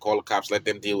something. Call the cops, let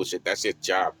them deal with it. That's their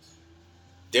job.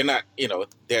 They're not,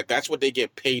 that's what they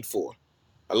get paid for.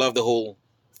 I love the whole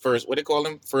what do they call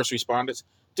them? First responders.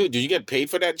 Dude, do you get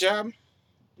paid for that job?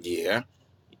 Yeah.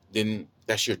 Then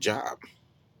that's your job.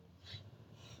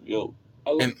 Yo,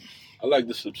 I like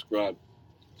to subscribe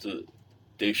to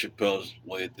Dave Chappelle's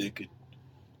way of thinking.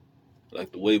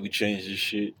 Like the way we change this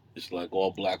shit, it's like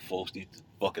all black folks need to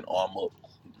fucking arm up,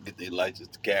 get their license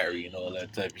to carry and all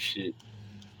that type of shit.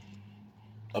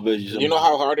 I bet you know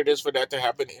how hard it is for that to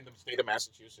happen in the state of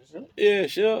Massachusetts? Yeah,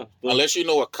 sure. But unless you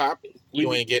know a cop,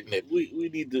 you ain't getting it. We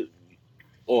need to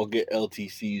all get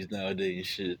LTCs nowadays and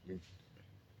shit.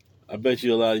 I bet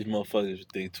you a lot of these motherfuckers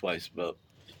would think twice about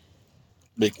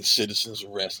making citizens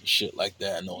arrest and shit like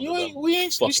that. We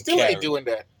still ain't doing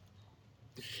that.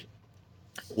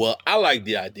 Well, I like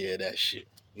the idea of that shit.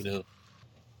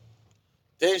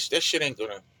 That shit ain't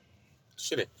gonna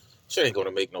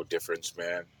make no difference,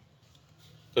 man.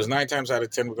 Because 9 times out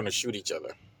of 10 we're gonna shoot each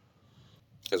other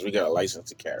because we got a license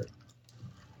to carry.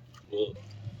 Well,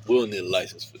 we'll need a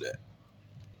license for that.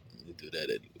 We do that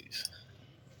anyways.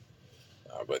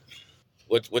 But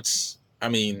what's? I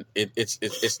mean,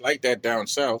 it's like that down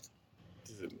south,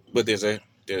 but there's a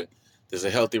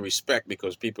healthy respect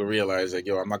because people realize that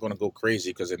I'm not gonna go crazy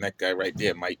because the next guy right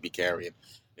there might be carrying.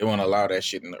 They won't allow that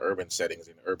shit in the urban settings,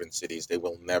 in urban cities. They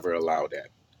will never allow that.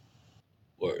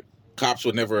 Word. Cops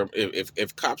would never.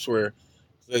 If cops were,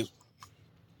 like,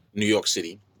 New York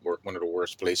City, one of the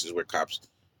worst places where cops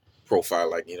profile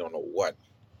like you don't know what,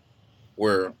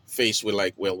 were faced with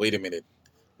like, well, wait a minute,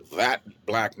 that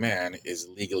black man is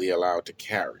legally allowed to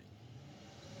carry.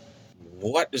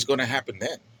 What is going to happen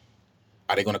then?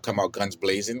 Are they going to come out guns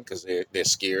blazing because they're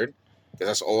scared? Because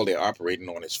that's all they're operating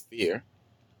on is fear.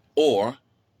 Or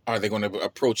are they going to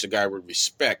approach the guy with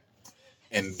respect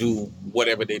and do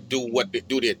whatever they do,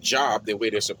 do their job the way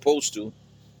they're supposed to,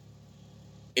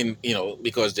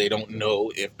 because they don't know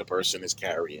if the person is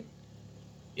carrying.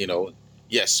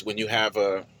 Yes, when you have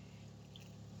a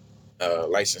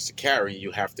license to carry,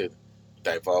 you have to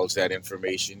divulge that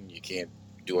information. You can't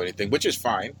do anything, which is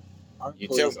fine. Aren't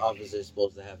police officers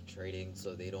supposed to have training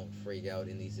so they don't freak out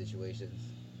in these situations?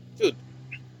 Dude,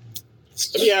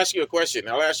 let me ask you a question.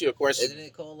 I'll ask you a question. Isn't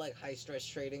it called like high stress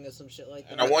trading or some shit like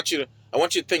that? And I want you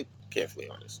to think carefully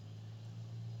on this.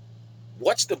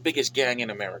 What's the biggest gang in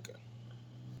America?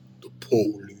 The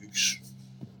police.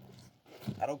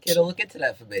 I don't care to look into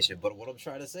that information, but what I'm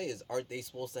trying to say is, aren't they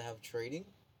supposed to have training?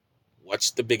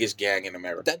 What's the biggest gang in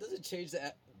America? That doesn't change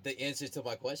the answer to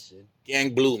my question.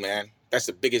 Gang Blue, man. That's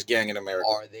the biggest gang in America.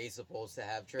 Are they supposed to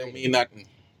have training? Don't mean nothing.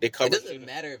 They cover. It doesn't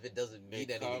matter if it doesn't mean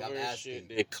anything. I'm asking.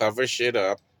 They cover shit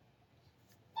up.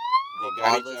 They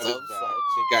got each other's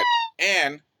back.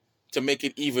 And to make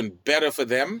it even better for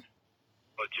them,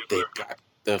 they got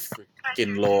the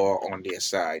freaking law on their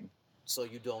side. So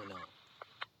you don't know.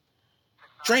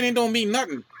 Training don't mean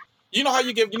nothing. You know how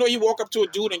you walk up to a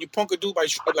dude and you punk a dude by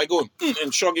like going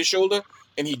and shrug his shoulder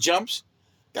and he jumps?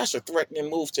 That's a threatening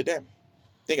move to them.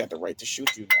 They got the right to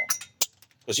shoot you now.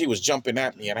 Because he was jumping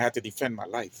at me and I had to defend my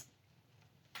life.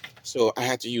 So I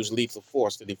had to use lethal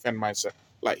force to defend my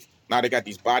life. Now they got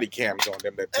these body cams on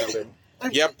them that tell them,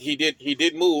 yep, he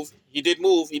did move. He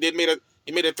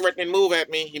made a threatening move at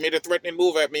me. He made a threatening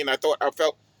move at me and I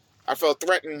felt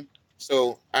threatened.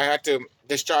 So I had to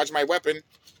discharge my weapon.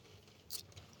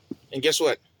 And guess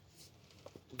what?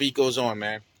 The beat goes on,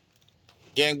 man.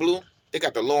 Gang Blue, they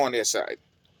got the law on their side.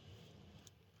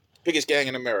 Biggest gang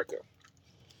in America.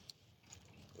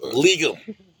 Legal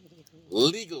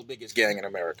biggest gang in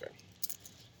America.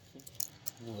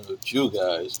 A few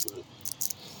guys, but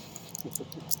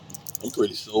I'm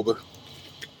pretty sober.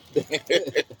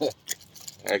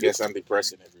 I guess I'm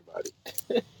depressing everybody. about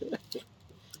it.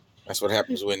 That's what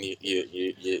happens when you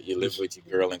live with your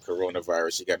girl in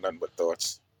coronavirus. You got nothing but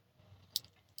thoughts.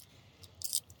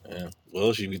 Yeah. What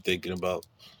else you be thinking about?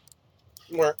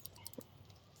 Work.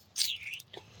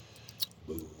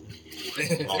 Oh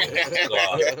my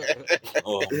god.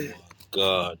 Oh my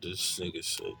god. This nigga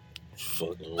said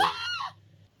fucking way.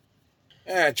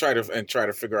 Yeah, try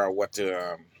to figure out what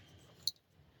to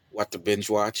binge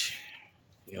watch.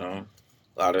 You know,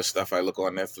 a lot of stuff I look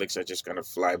on Netflix, I just kind of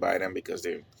fly by them because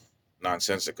they're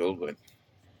nonsensical. But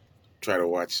try to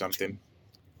watch something,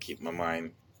 keep my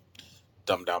mind,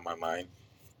 dumb down my mind.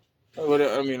 But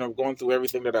I mean, I'm going through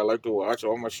everything that I like to watch.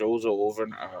 All my shows are over.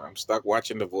 I'm stuck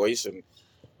watching The Voice and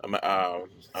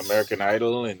American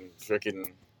Idol and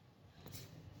freaking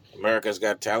America's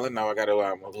Got Talent. Now I got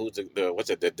to who's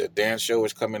the dance show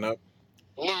is coming up.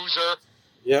 Loser.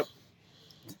 Yep.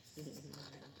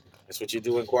 That's what you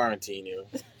do in quarantine, you know.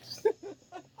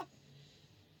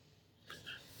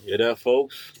 Hear that,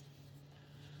 folks?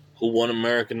 Who won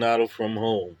American Idol from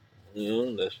home? You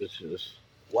know, that's what it is.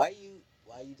 Why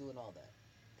are you doing all that?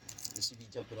 You should be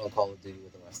jumping on Call of Duty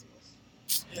with the rest of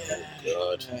us. Oh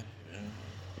God.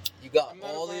 You got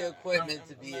all the equipment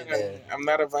to be in there. I'm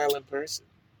not a violent person.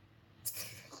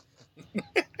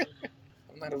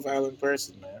 I'm not a violent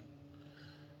person, man.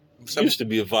 You used to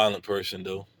be a violent person,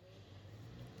 though.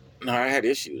 No, I had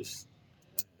issues.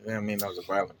 I mean, I was a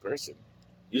violent person.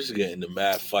 You used to get into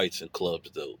mad fights in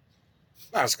clubs, though.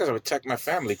 No, it's because I protect my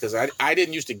family. Because I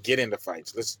didn't used to get into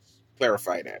fights. Let's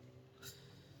clarify that.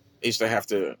 I used to have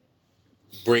to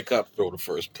break up. Throw the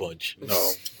first punch.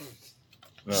 No.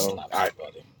 No.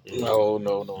 No.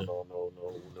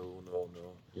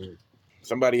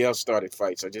 Somebody else started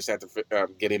fights. I just had to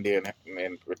get in there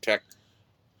and protect.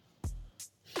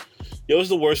 Yo, what's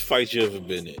the worst fight you ever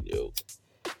been in, yo?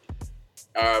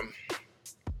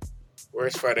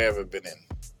 Worst fight I ever been in.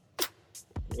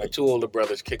 My two older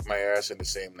brothers kicked my ass in the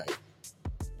same night.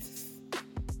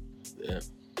 Yeah.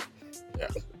 Yeah.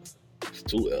 It's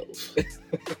 2 L's.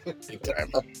 Big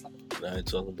time. Now I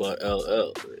talking about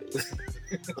LL.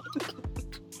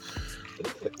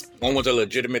 One was a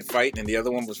legitimate fight, and the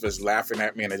other one was just laughing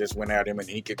at me, and I just went at him, and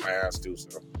he kicked my ass too.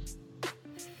 So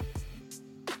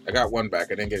I got one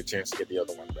back. I didn't get a chance to get the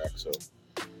other one back. So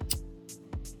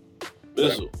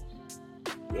Bizzle,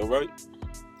 you all right?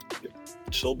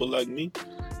 Sober like me?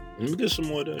 Let me get some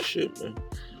more of that shit, man.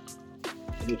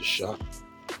 I need a shot.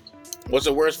 what's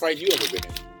the worst fight you ever been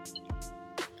in?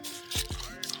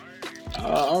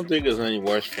 I don't think there's any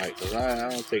worse fight because I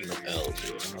don't take no L's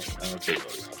here. I don't take no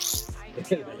L's.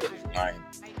 Mine.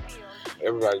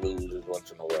 Everybody loses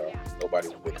once in a while. Nobody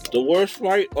wins. The worst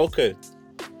fight? Okay.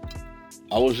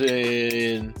 I was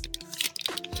in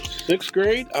 6th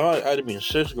grade. I had to be in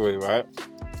 6th grade, right?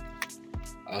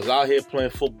 I was out here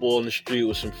playing football in the street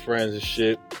with some friends and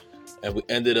shit, and we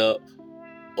ended up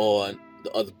on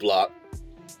the other block.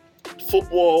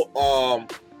 Football,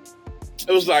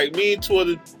 it was like me and 2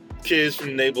 other kids from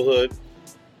the neighborhood,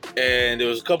 and there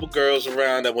was a couple girls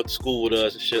around that went to school with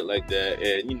us and shit like that.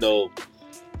 And you know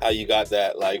how you got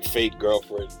that like fake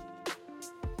girlfriend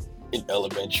in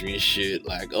elementary and shit,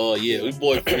 like, oh yeah, we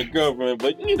boyfriend and girlfriend,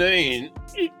 but you know,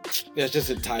 That's just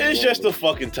a title. it's just a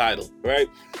fucking title, right?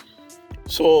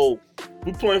 So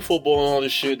we playing football and all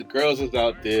this shit. The girls is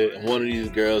out there, and one of these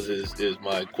girls is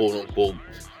my quote unquote,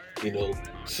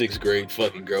 6th grade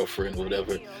fucking girlfriend or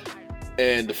whatever.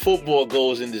 And the football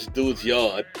goes in this dude's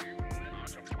yard,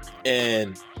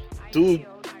 and dude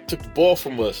took the ball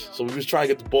from us. So we was trying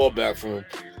to get the ball back from him,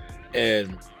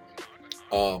 and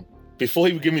before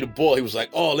he would give me the ball, he was like,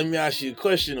 "Oh, let me ask you a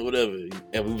question or whatever."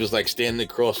 And we was like standing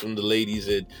across from the ladies,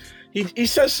 and he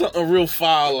said something real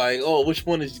foul, like, "Oh, which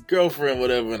one is your girlfriend,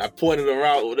 whatever?" And I pointed her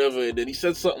out, whatever. And then he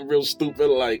said something real stupid,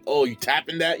 like, "Oh, you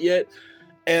tapping that yet?"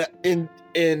 And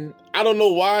I don't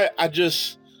know why, I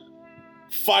just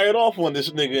fired off on this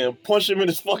nigga and punched him in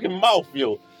his fucking mouth,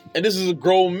 yo. And this is a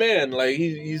grown man, like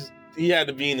he had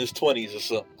to be in his 20s or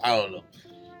something. I don't know,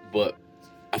 but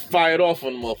I fired off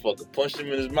on the motherfucker, punched him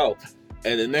in his mouth,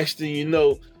 and the next thing you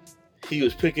know, he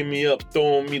was picking me up,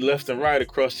 throwing me left and right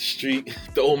across the street,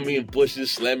 throwing me in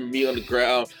bushes, slamming me on the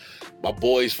ground. My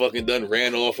boys fucking done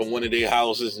ran off from one of their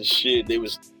houses and shit. They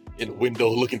was in the window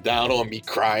looking down on me,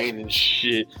 crying and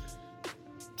shit.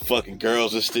 Fucking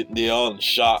girls are sitting there all in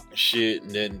shock and shit.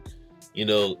 And then,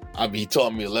 he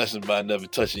taught me a lesson by never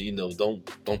touching, don't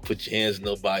put your hands on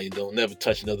nobody, don't never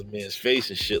touch another man's face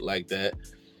and shit like that.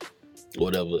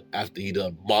 Whatever, after he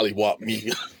done mollywopped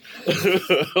me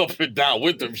up and down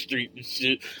Winthrop Street and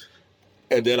shit.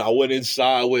 And then I went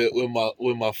inside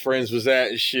where my friends was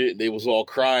at and shit. They was all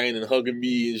crying and hugging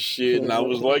me and shit. And I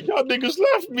was like, y'all niggas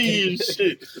left me and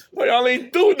shit. Like, y'all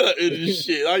ain't do nothing and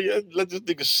shit. I let this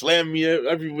nigga slam me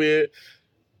everywhere.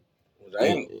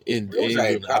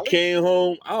 I came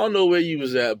home. I don't know where you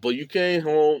was at, but you came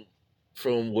home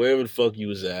from wherever the fuck you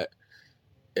was at.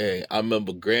 And I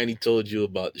remember Granny told you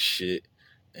about the shit.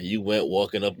 And you went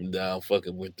walking up and down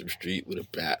fucking Winthrop Street with a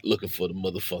bat looking for the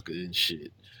motherfucker and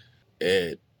shit.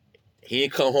 And he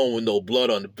ain't come home with no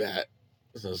blood on the bat.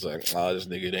 So I was like, this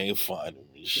nigga, they ain't finding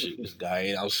me. Shit, this guy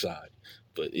ain't outside.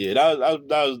 But yeah,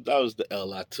 that was the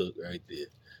L I took right there.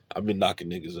 I've been knocking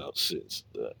niggas out since.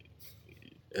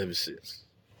 Ever since.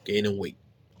 Gaining weight.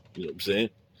 You know what I'm saying?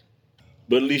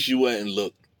 But at least you went and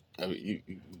looked. I mean,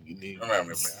 you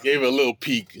gave a little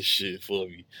peek and shit for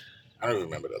me. I don't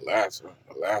remember the last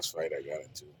fight I got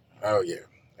into. Oh, yeah,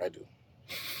 I do.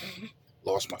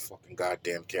 Lost my fucking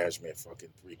goddamn cashmere fucking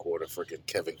 3/4 freaking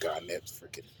Kevin Garnett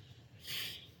freaking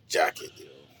jacket, yo.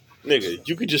 Nigga,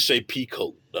 you could just say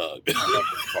peacoat, dog. I love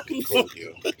the fucking coat,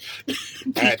 yo.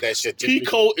 I had that shit.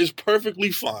 Peacoat is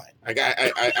perfectly fine. I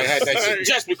had that shit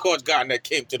just because Garnett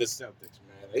came to the Celtics,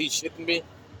 man. Are you shitting me?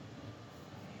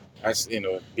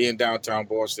 Being downtown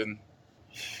Boston,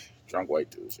 drunk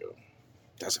white dudes, yo.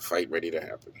 That's a fight ready to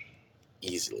happen.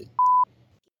 Easily.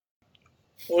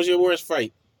 What was your worst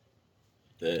fight?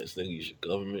 That's nigga, your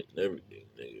government and everything,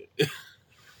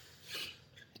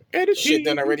 nigga. Shit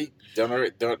done already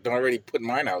put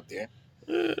mine out there.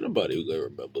 Nobody will ever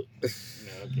remember.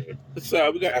 Okay.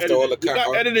 Sorry, we got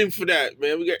editing for that,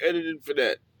 man. We got editing for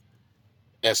that.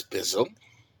 That's Bizzle.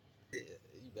 Yeah,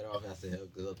 you better off asking him,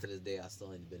 because up to this day, I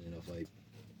still ain't been in a fight.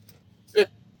 Yeah.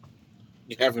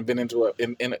 You haven't been in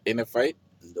a fight?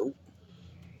 Nope.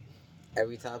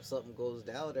 Every time something goes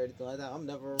down or anything like that, I'm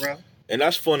never around. And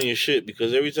that's funny as shit,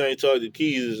 because every time you talk to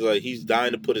Keys, it's like he's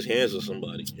dying to put his hands on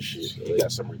somebody and shit. You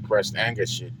got some repressed anger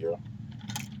shit, yo.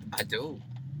 I do.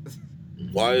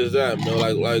 Why is that, man?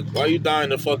 Like, why you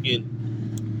dying to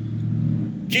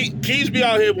fucking... Keys be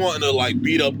out here wanting to, like,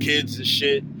 beat up kids and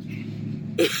shit.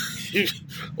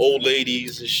 Old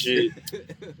ladies and shit.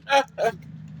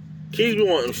 Keys be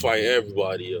wanting to fight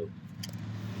everybody, yo.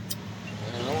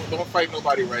 Don't fight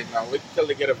nobody right now. Wait until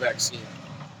they get a vaccine.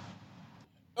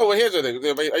 Oh, well, here's the thing.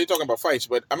 Are you talking about fights?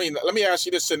 But, I mean, let me ask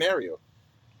you this scenario.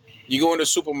 You go in the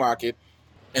supermarket,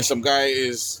 and some guy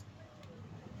is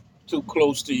too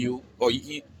close to you, or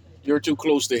you're too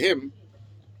close to him,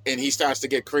 and he starts to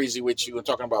get crazy with you and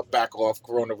talking about back off,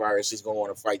 coronavirus, he's going to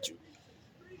want to fight you.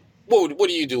 What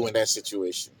do you do in that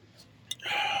situation?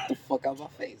 Get the fuck out of my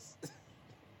face.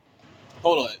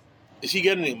 Hold on. Is he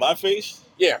getting in my face?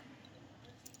 Yeah.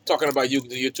 Talking about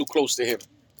you're too close to him.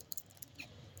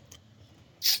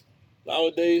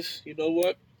 Nowadays, you know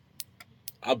what?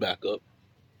 I'll back up.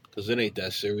 Because it ain't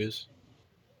that serious.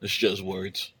 It's just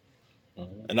words.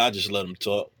 Mm-hmm. And I just let him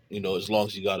talk. You know, as long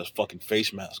as he got his fucking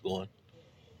face mask on.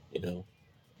 You know.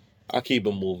 I keep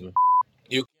him moving.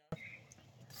 You? Get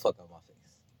the fuck out of my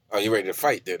face. Oh, you ready to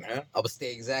fight then, huh? I'm gonna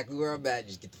stay exactly where I'm at.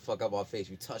 Just get the fuck out of my face.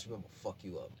 You touch me, I'm gonna fuck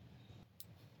you up.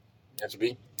 That's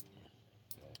me.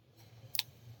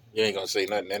 You ain't gonna say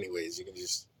nothing anyways. You can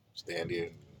just stand here.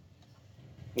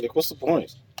 Like, what's the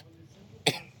point?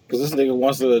 Because this nigga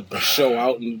wants to show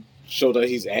out and show that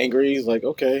he's angry. He's like,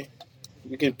 okay,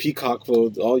 you can peacock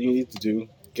for all you need to do.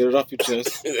 Get it off your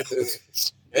chest.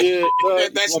 Yeah,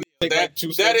 that's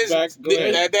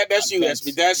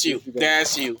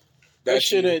you.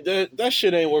 That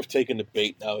shit ain't worth taking the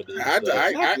bait nowadays.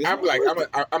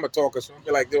 I'm a talker, so I'm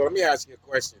like, dude, let me ask you a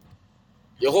question.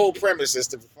 Your whole premise is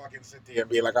to fucking sit there and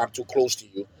be like, I'm too close to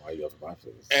you. Why you up my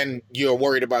face? And you're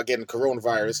worried about getting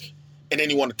coronavirus, and then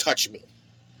you want to touch me.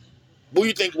 What do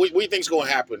you think? What do you think's going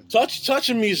to happen?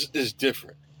 Touching me is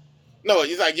different. No,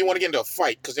 it's like you want to get into a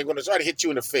fight because they're going to try to hit you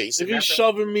in the face. If he's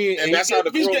shoving me, and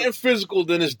if he's getting physical,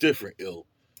 then it's different, yo.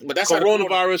 But that's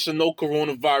coronavirus and no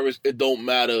coronavirus, it don't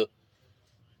matter.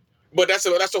 But that's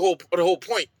the whole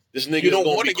point. This nigga's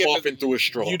gonna be coughing through a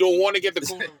straw. You don't want to get the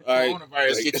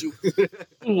coronavirus, yet you...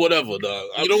 Whatever, dog.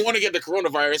 You don't want to get the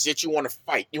coronavirus, yet you want to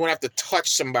fight. You want to have to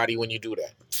touch somebody when you do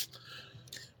that.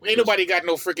 Ain't nobody got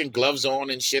no freaking gloves on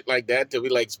and shit like that to be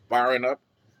like sparring up.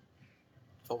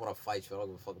 If I want to fight you, I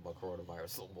don't give a fuck about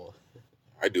coronavirus no more.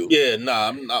 I do. Yeah, nah,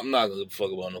 I'm not gonna give a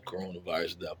fuck about no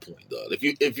coronavirus at that point, dog.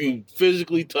 If you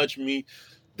physically touch me,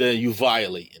 then you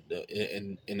violate,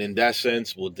 and in that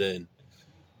sense, well then,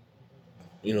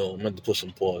 you know, I'm meant to put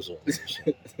some paws on.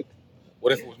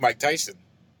 What if it was Mike Tyson?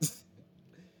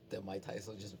 Then Mike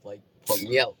Tyson just like put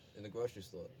me out in the grocery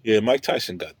store. Yeah, Mike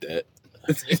Tyson got that.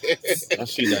 I've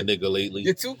seen that nigga lately.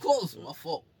 You're too close. My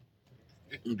fault.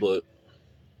 But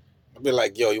I'll be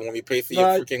like, yo, you want me to pay for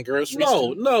Nah, your freaking groceries?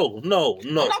 No.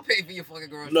 I'm not paying for your fucking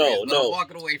groceries, but I'm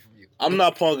walking away from you. I'm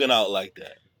not punking out like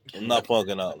that.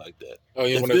 Oh,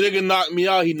 you If want the to? nigga knocked me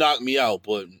out, he knocked me out.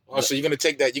 But Oh, so you're gonna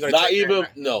take that? You're gonna not take even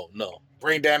that no.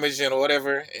 brain damage and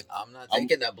whatever. I'm not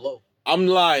taking that blow. I'm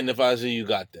lying if I say you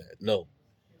got that. No.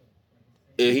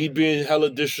 If he being hella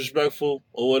disrespectful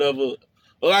or whatever,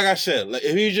 like I said, like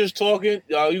if he's just talking,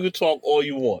 y'all, you can talk all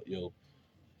you want, yo.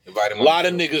 Invite him. A lot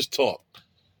of niggas talk,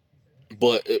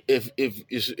 but if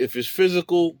it's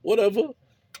physical, whatever,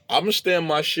 I'ma stand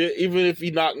my shit. Even if he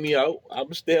knock me out,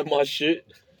 I'ma stand my shit.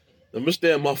 I'ma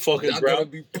stand my fucking ground.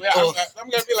 I'm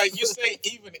gonna be like, you say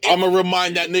even if. I'ma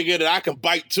remind that nigga that I can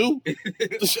bite too. You're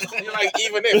like,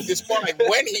 even if. It's more like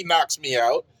when he knocks me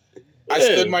out, I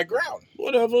Yeah. stood my ground.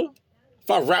 Whatever.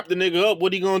 If I wrap the nigga up,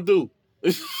 what he gonna do?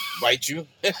 Bite you?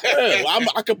 Yeah,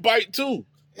 I could bite too.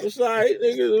 It's all right,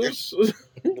 nigga.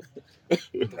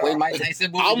 Wait, Mike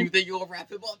Tyson, what do you think you'll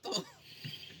wrap him up though?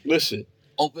 Listen.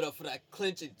 Open up for that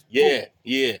clinch and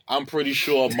Yeah. I'm pretty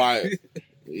sure my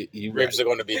ribs are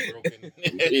gonna be broken.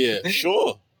 Yeah,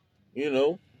 sure. You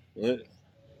know.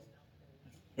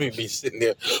 We'd be sitting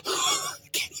there.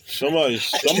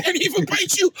 I can't even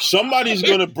bite you. Somebody's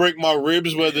gonna break my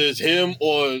ribs, whether it's him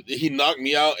or he knocked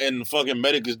me out and the fucking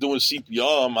medic is doing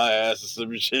CPR on my ass or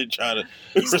some shit trying to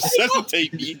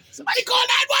resuscitate me. Somebody call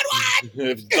 911.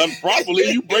 If it's done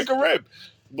properly, you break a rib.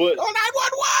 But call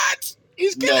 911.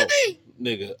 He's killing me.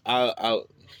 Nigga, I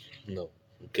no.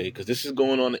 Okay, because this is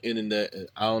going on the internet, and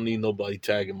I don't need nobody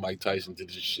tagging Mike Tyson to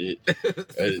this shit.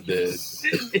 And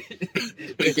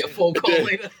get a phone call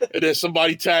later. And then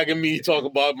somebody tagging me talking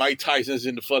about Mike Tyson's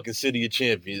in the fucking City of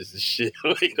Champions and shit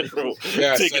later, bro.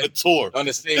 Yeah, taking a tour on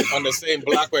the same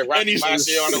block where Rocky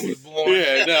Marciano was born.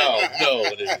 Yeah, no.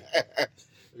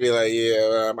 Be like,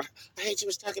 yeah, I heard you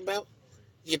was talking about.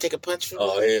 You take a punch from me?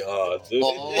 No.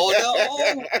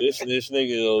 This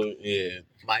nigga, yeah.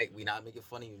 Mike, we not making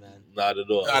fun of you, man. Not at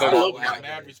all. Not at all.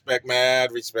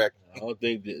 Mad respect. I don't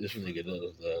think that this nigga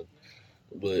does,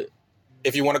 but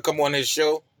if you want to come on his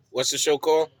show, what's the show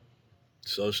called?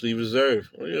 Socially Reserved.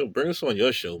 Well, yeah, bring us on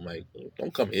your show, Mike.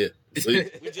 Don't come here.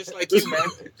 We just like you, man.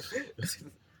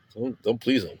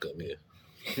 Please don't come here.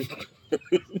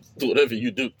 Do whatever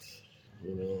you do.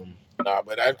 Nah,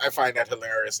 but I find that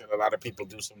hilarious, and a lot of people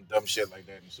do some dumb shit like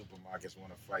that in supermarkets,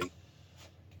 want to fight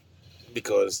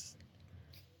because,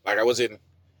 like, I was in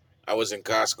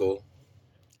Costco,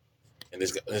 and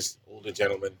this older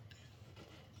gentleman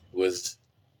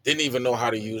didn't even know how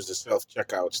to use the self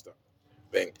checkout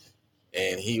thing,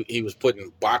 and he was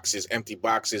putting empty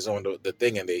boxes on the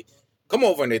thing, and they come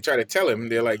over and they try to tell him,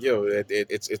 and they're like, yo,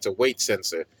 it's a weight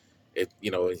sensor,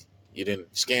 you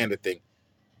didn't scan the thing.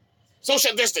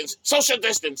 Social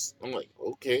distance. I'm like,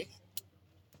 okay.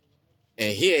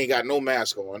 And he ain't got no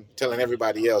mask on, telling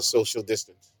everybody else social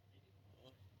distance.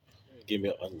 Give me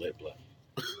an unlit black.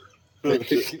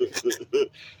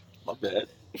 My bad.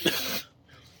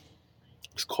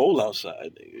 It's cold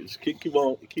outside, nigga. Just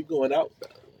keep going out.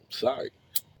 Sorry.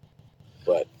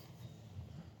 But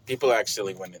people act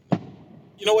silly when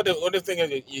you know what the thing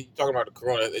is, you talking about the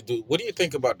corona. What do you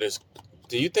think about this?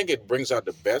 Do you think it brings out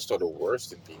the best or the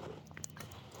worst in people?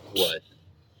 What?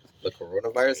 The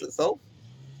coronavirus itself?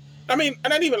 I mean,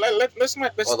 and not even let's or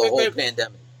the whole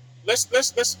pandemic. Let's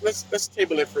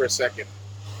table it for a second.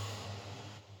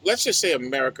 Let's just say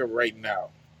America right now.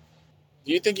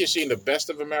 Do you think you're seeing the best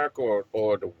of America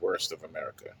or the worst of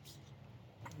America?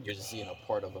 You're just seeing a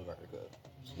part of America.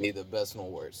 Neither best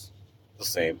nor worst. The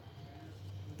same.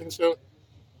 I think so.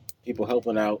 People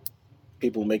helping out.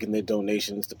 People making their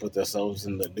donations to put themselves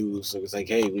in the news. So it's like,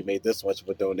 hey, we made this much of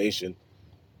a donation.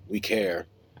 We care.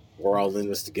 We're all in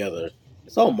this together.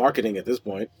 It's all marketing at this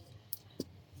point.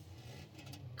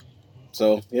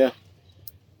 So, yeah.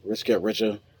 Rich get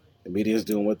richer. The media's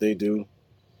doing what they do.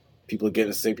 People are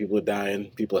getting sick. People are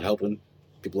dying. People are helping.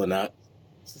 People are not.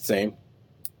 It's the same.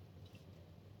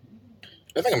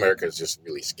 I think America is just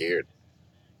really scared.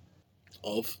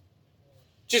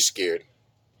 Just scared.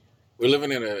 We're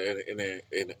living in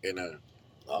a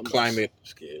climate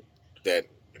scared that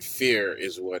fear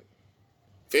is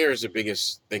the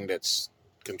biggest thing that's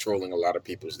controlling a lot of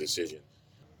people's decisions.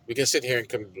 We can sit here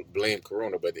and blame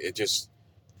Corona, but it just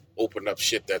opened up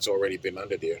shit that's already been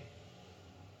under there.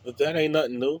 But that ain't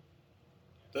nothing new.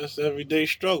 That's the everyday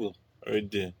struggle right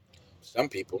there. Some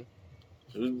people.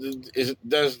 That's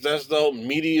the whole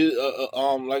media,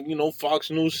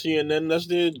 Fox News, CNN. That's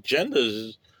their agenda.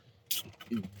 Is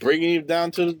bringing it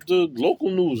down to the local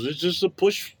news. It's just a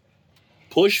push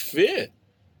fear.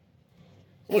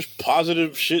 How much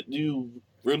positive shit do you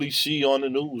really see on the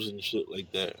news and shit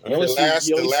like that. You only see-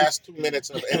 The last 2 minutes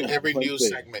of every One news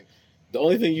thing. segment. The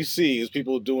only thing you see is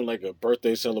people doing like a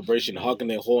birthday celebration, honking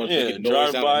their horns, Yeah, making noise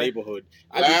drive out by. the neighborhood.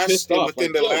 I be pissed off.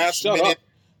 Within Like, the yo, last shut minute, up.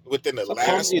 within the Stop last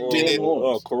honking your damn minute,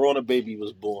 horns. Corona baby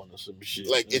was born or some shit.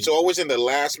 like it's always in the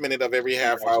last minute of every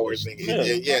half hour thing.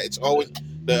 It's always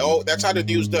that's how the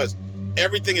news does.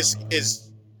 Everything is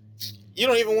you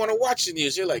don't even want to watch the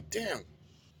news. You're like, damn.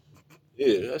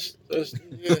 Yeah, that's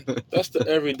the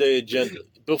everyday agenda.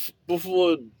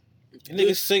 Before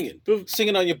Niggas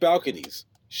singing on your balconies.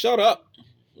 Shut up.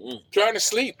 Trying to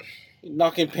sleep.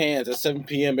 Knocking pans at 7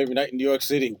 p.m. every night in New York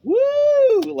City.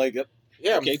 Woo! Like,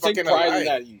 Yeah, I'm okay, take fucking pride in alive.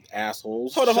 that, you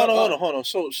assholes. hold Shut on. up.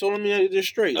 So let me get this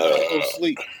straight. Go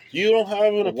sleep. You don't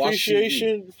have an Or watch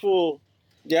appreciation for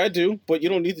Yeah, I do, but you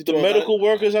don't need to the do all medical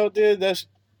workers out there that's,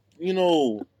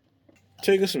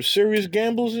 taking some serious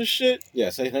gambles and shit. that. Yeah,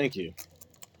 say thank you.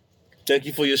 Thank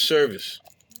you for your service.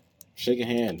 Shake a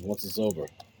hand once it's over.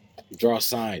 Draw a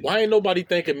sign. Why ain't nobody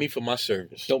thanking me for my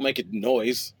service? Don't make it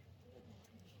noise.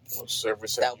 What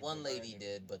service? That one lady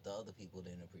did, but the other people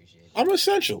didn't appreciate it. I'm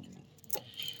essential.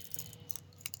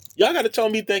 Y'all got to tell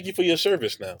me thank you for your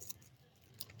service now.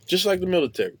 Just like the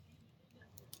military.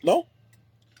 No?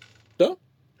 No?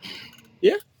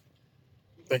 Yeah?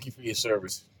 Thank you for your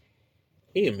service.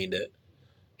 He didn't mean that.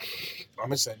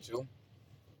 I'm essential.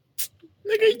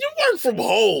 Nigga, you work from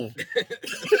home.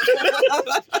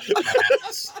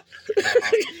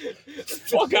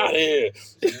 Fuck out of here.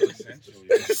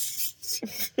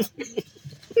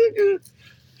 Nigga,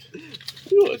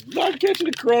 you are not catching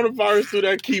the coronavirus through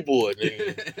that keyboard,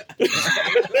 nigga.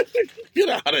 Get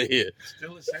out of here.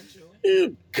 Still essential.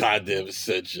 You goddamn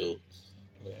essential.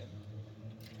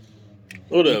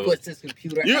 He Whatever. puts his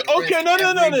computer You're at risk okay. No.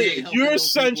 every day helping You're those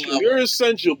people essential. out. You're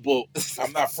essential, but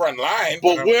I'm not front line,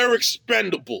 but we're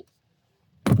expendable.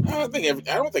 I don't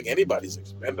think anybody's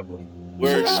expendable.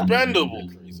 We're expendable.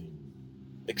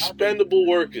 Expendable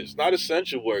workers, not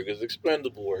essential workers.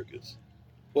 Expendable workers.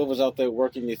 Whoever's out there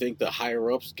working, you think the higher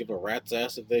ups give a rat's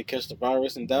ass if they catch the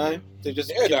virus and die? They just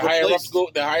Yeah, get the higher replaced.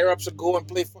 ups will go and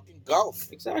play fucking golf.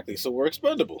 Exactly. So we're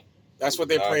expendable. That's what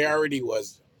their priority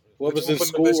was. Whoever's in Let's open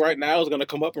the school business. right now is going to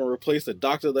come up and replace the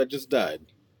doctor that just died.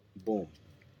 Boom.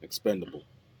 Expendable.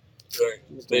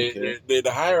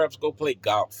 The higher ups go play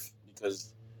golf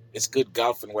because it's good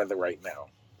golfing weather right now.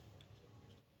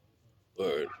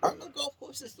 Word. The golf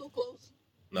course is still closed.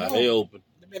 Nah, they open.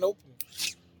 They've been open.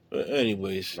 But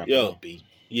anyways, Wrap it yo, up, B.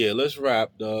 yeah, let's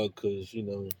wrap, dog, because,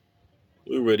 we're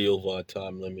already over our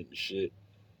time limit and shit.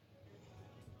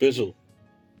 Bizzle,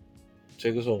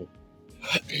 take us home.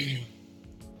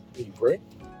 You break?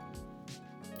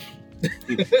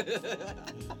 You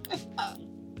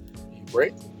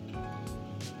break?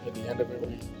 At the end of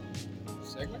every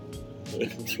segment?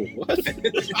 What?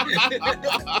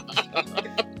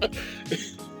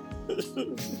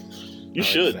 You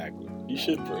should. Exactly. You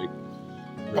should break.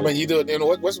 I mean, you do it.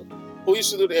 Who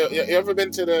used to do that? You ever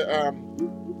been to the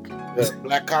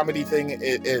black comedy thing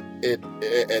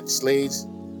at Slade's?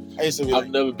 I used to be I've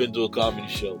like, never been to a comedy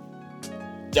show.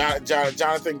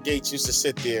 Jonathan Gates used to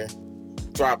sit there,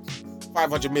 drop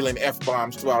 500 million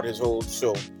F-bombs throughout his whole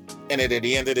show, and then at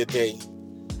the end of the day,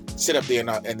 sit up there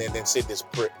and then sit this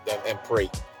and pray.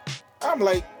 I'm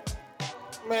like,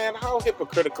 man, how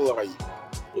hypocritical are you?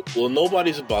 Well,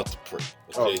 nobody's about to pray.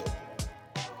 Okay.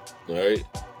 All right.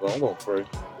 Well, I'm gonna pray.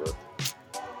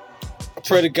 I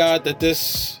pray to God that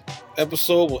this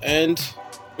episode will end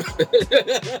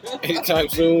anytime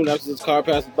soon after this car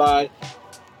passes by.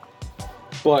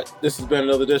 But this has been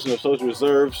another edition of Social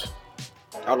Reserves.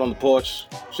 Out on the porch,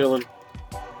 chilling,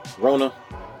 Rona,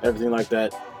 everything like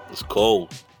that. It's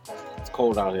cold. It's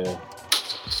cold out here.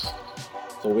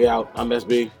 So we out. I'm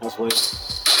SB. That's Wade.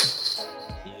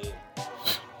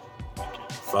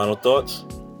 Final thoughts?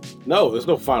 No, there's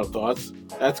no final thoughts.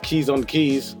 That's keys on the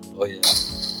keys. Oh yeah.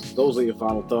 Those are your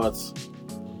final thoughts.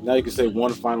 Now you can say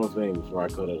one final thing before I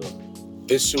cut it off.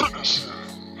 This shoot.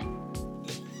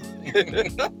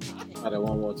 Try that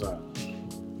one more time.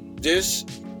 This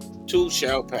too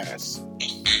shall pass.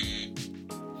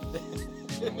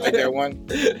 Like that one?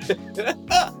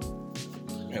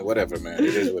 Man, whatever, man.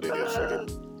 It is what it is. Fuck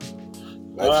it.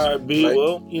 All right, B.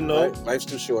 Well, life's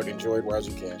too short. Enjoy it while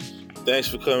you can. thanks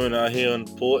for coming out here on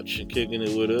the porch and kicking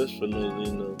it with us for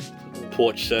the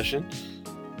porch session.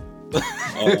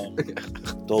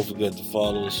 Don't forget to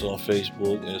follow us on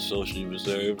Facebook at Socially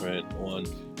Reserve and on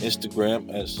Instagram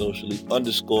at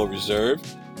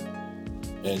Socially_Reserve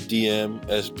and DM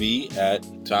SB at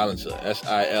Silencer,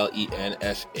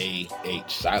 SILENSAH,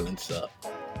 Silencer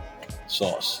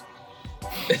Sauce.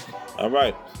 All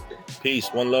right, peace,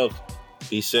 one love.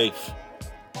 Be safe.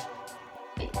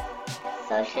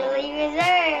 Socially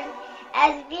reserved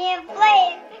as being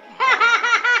played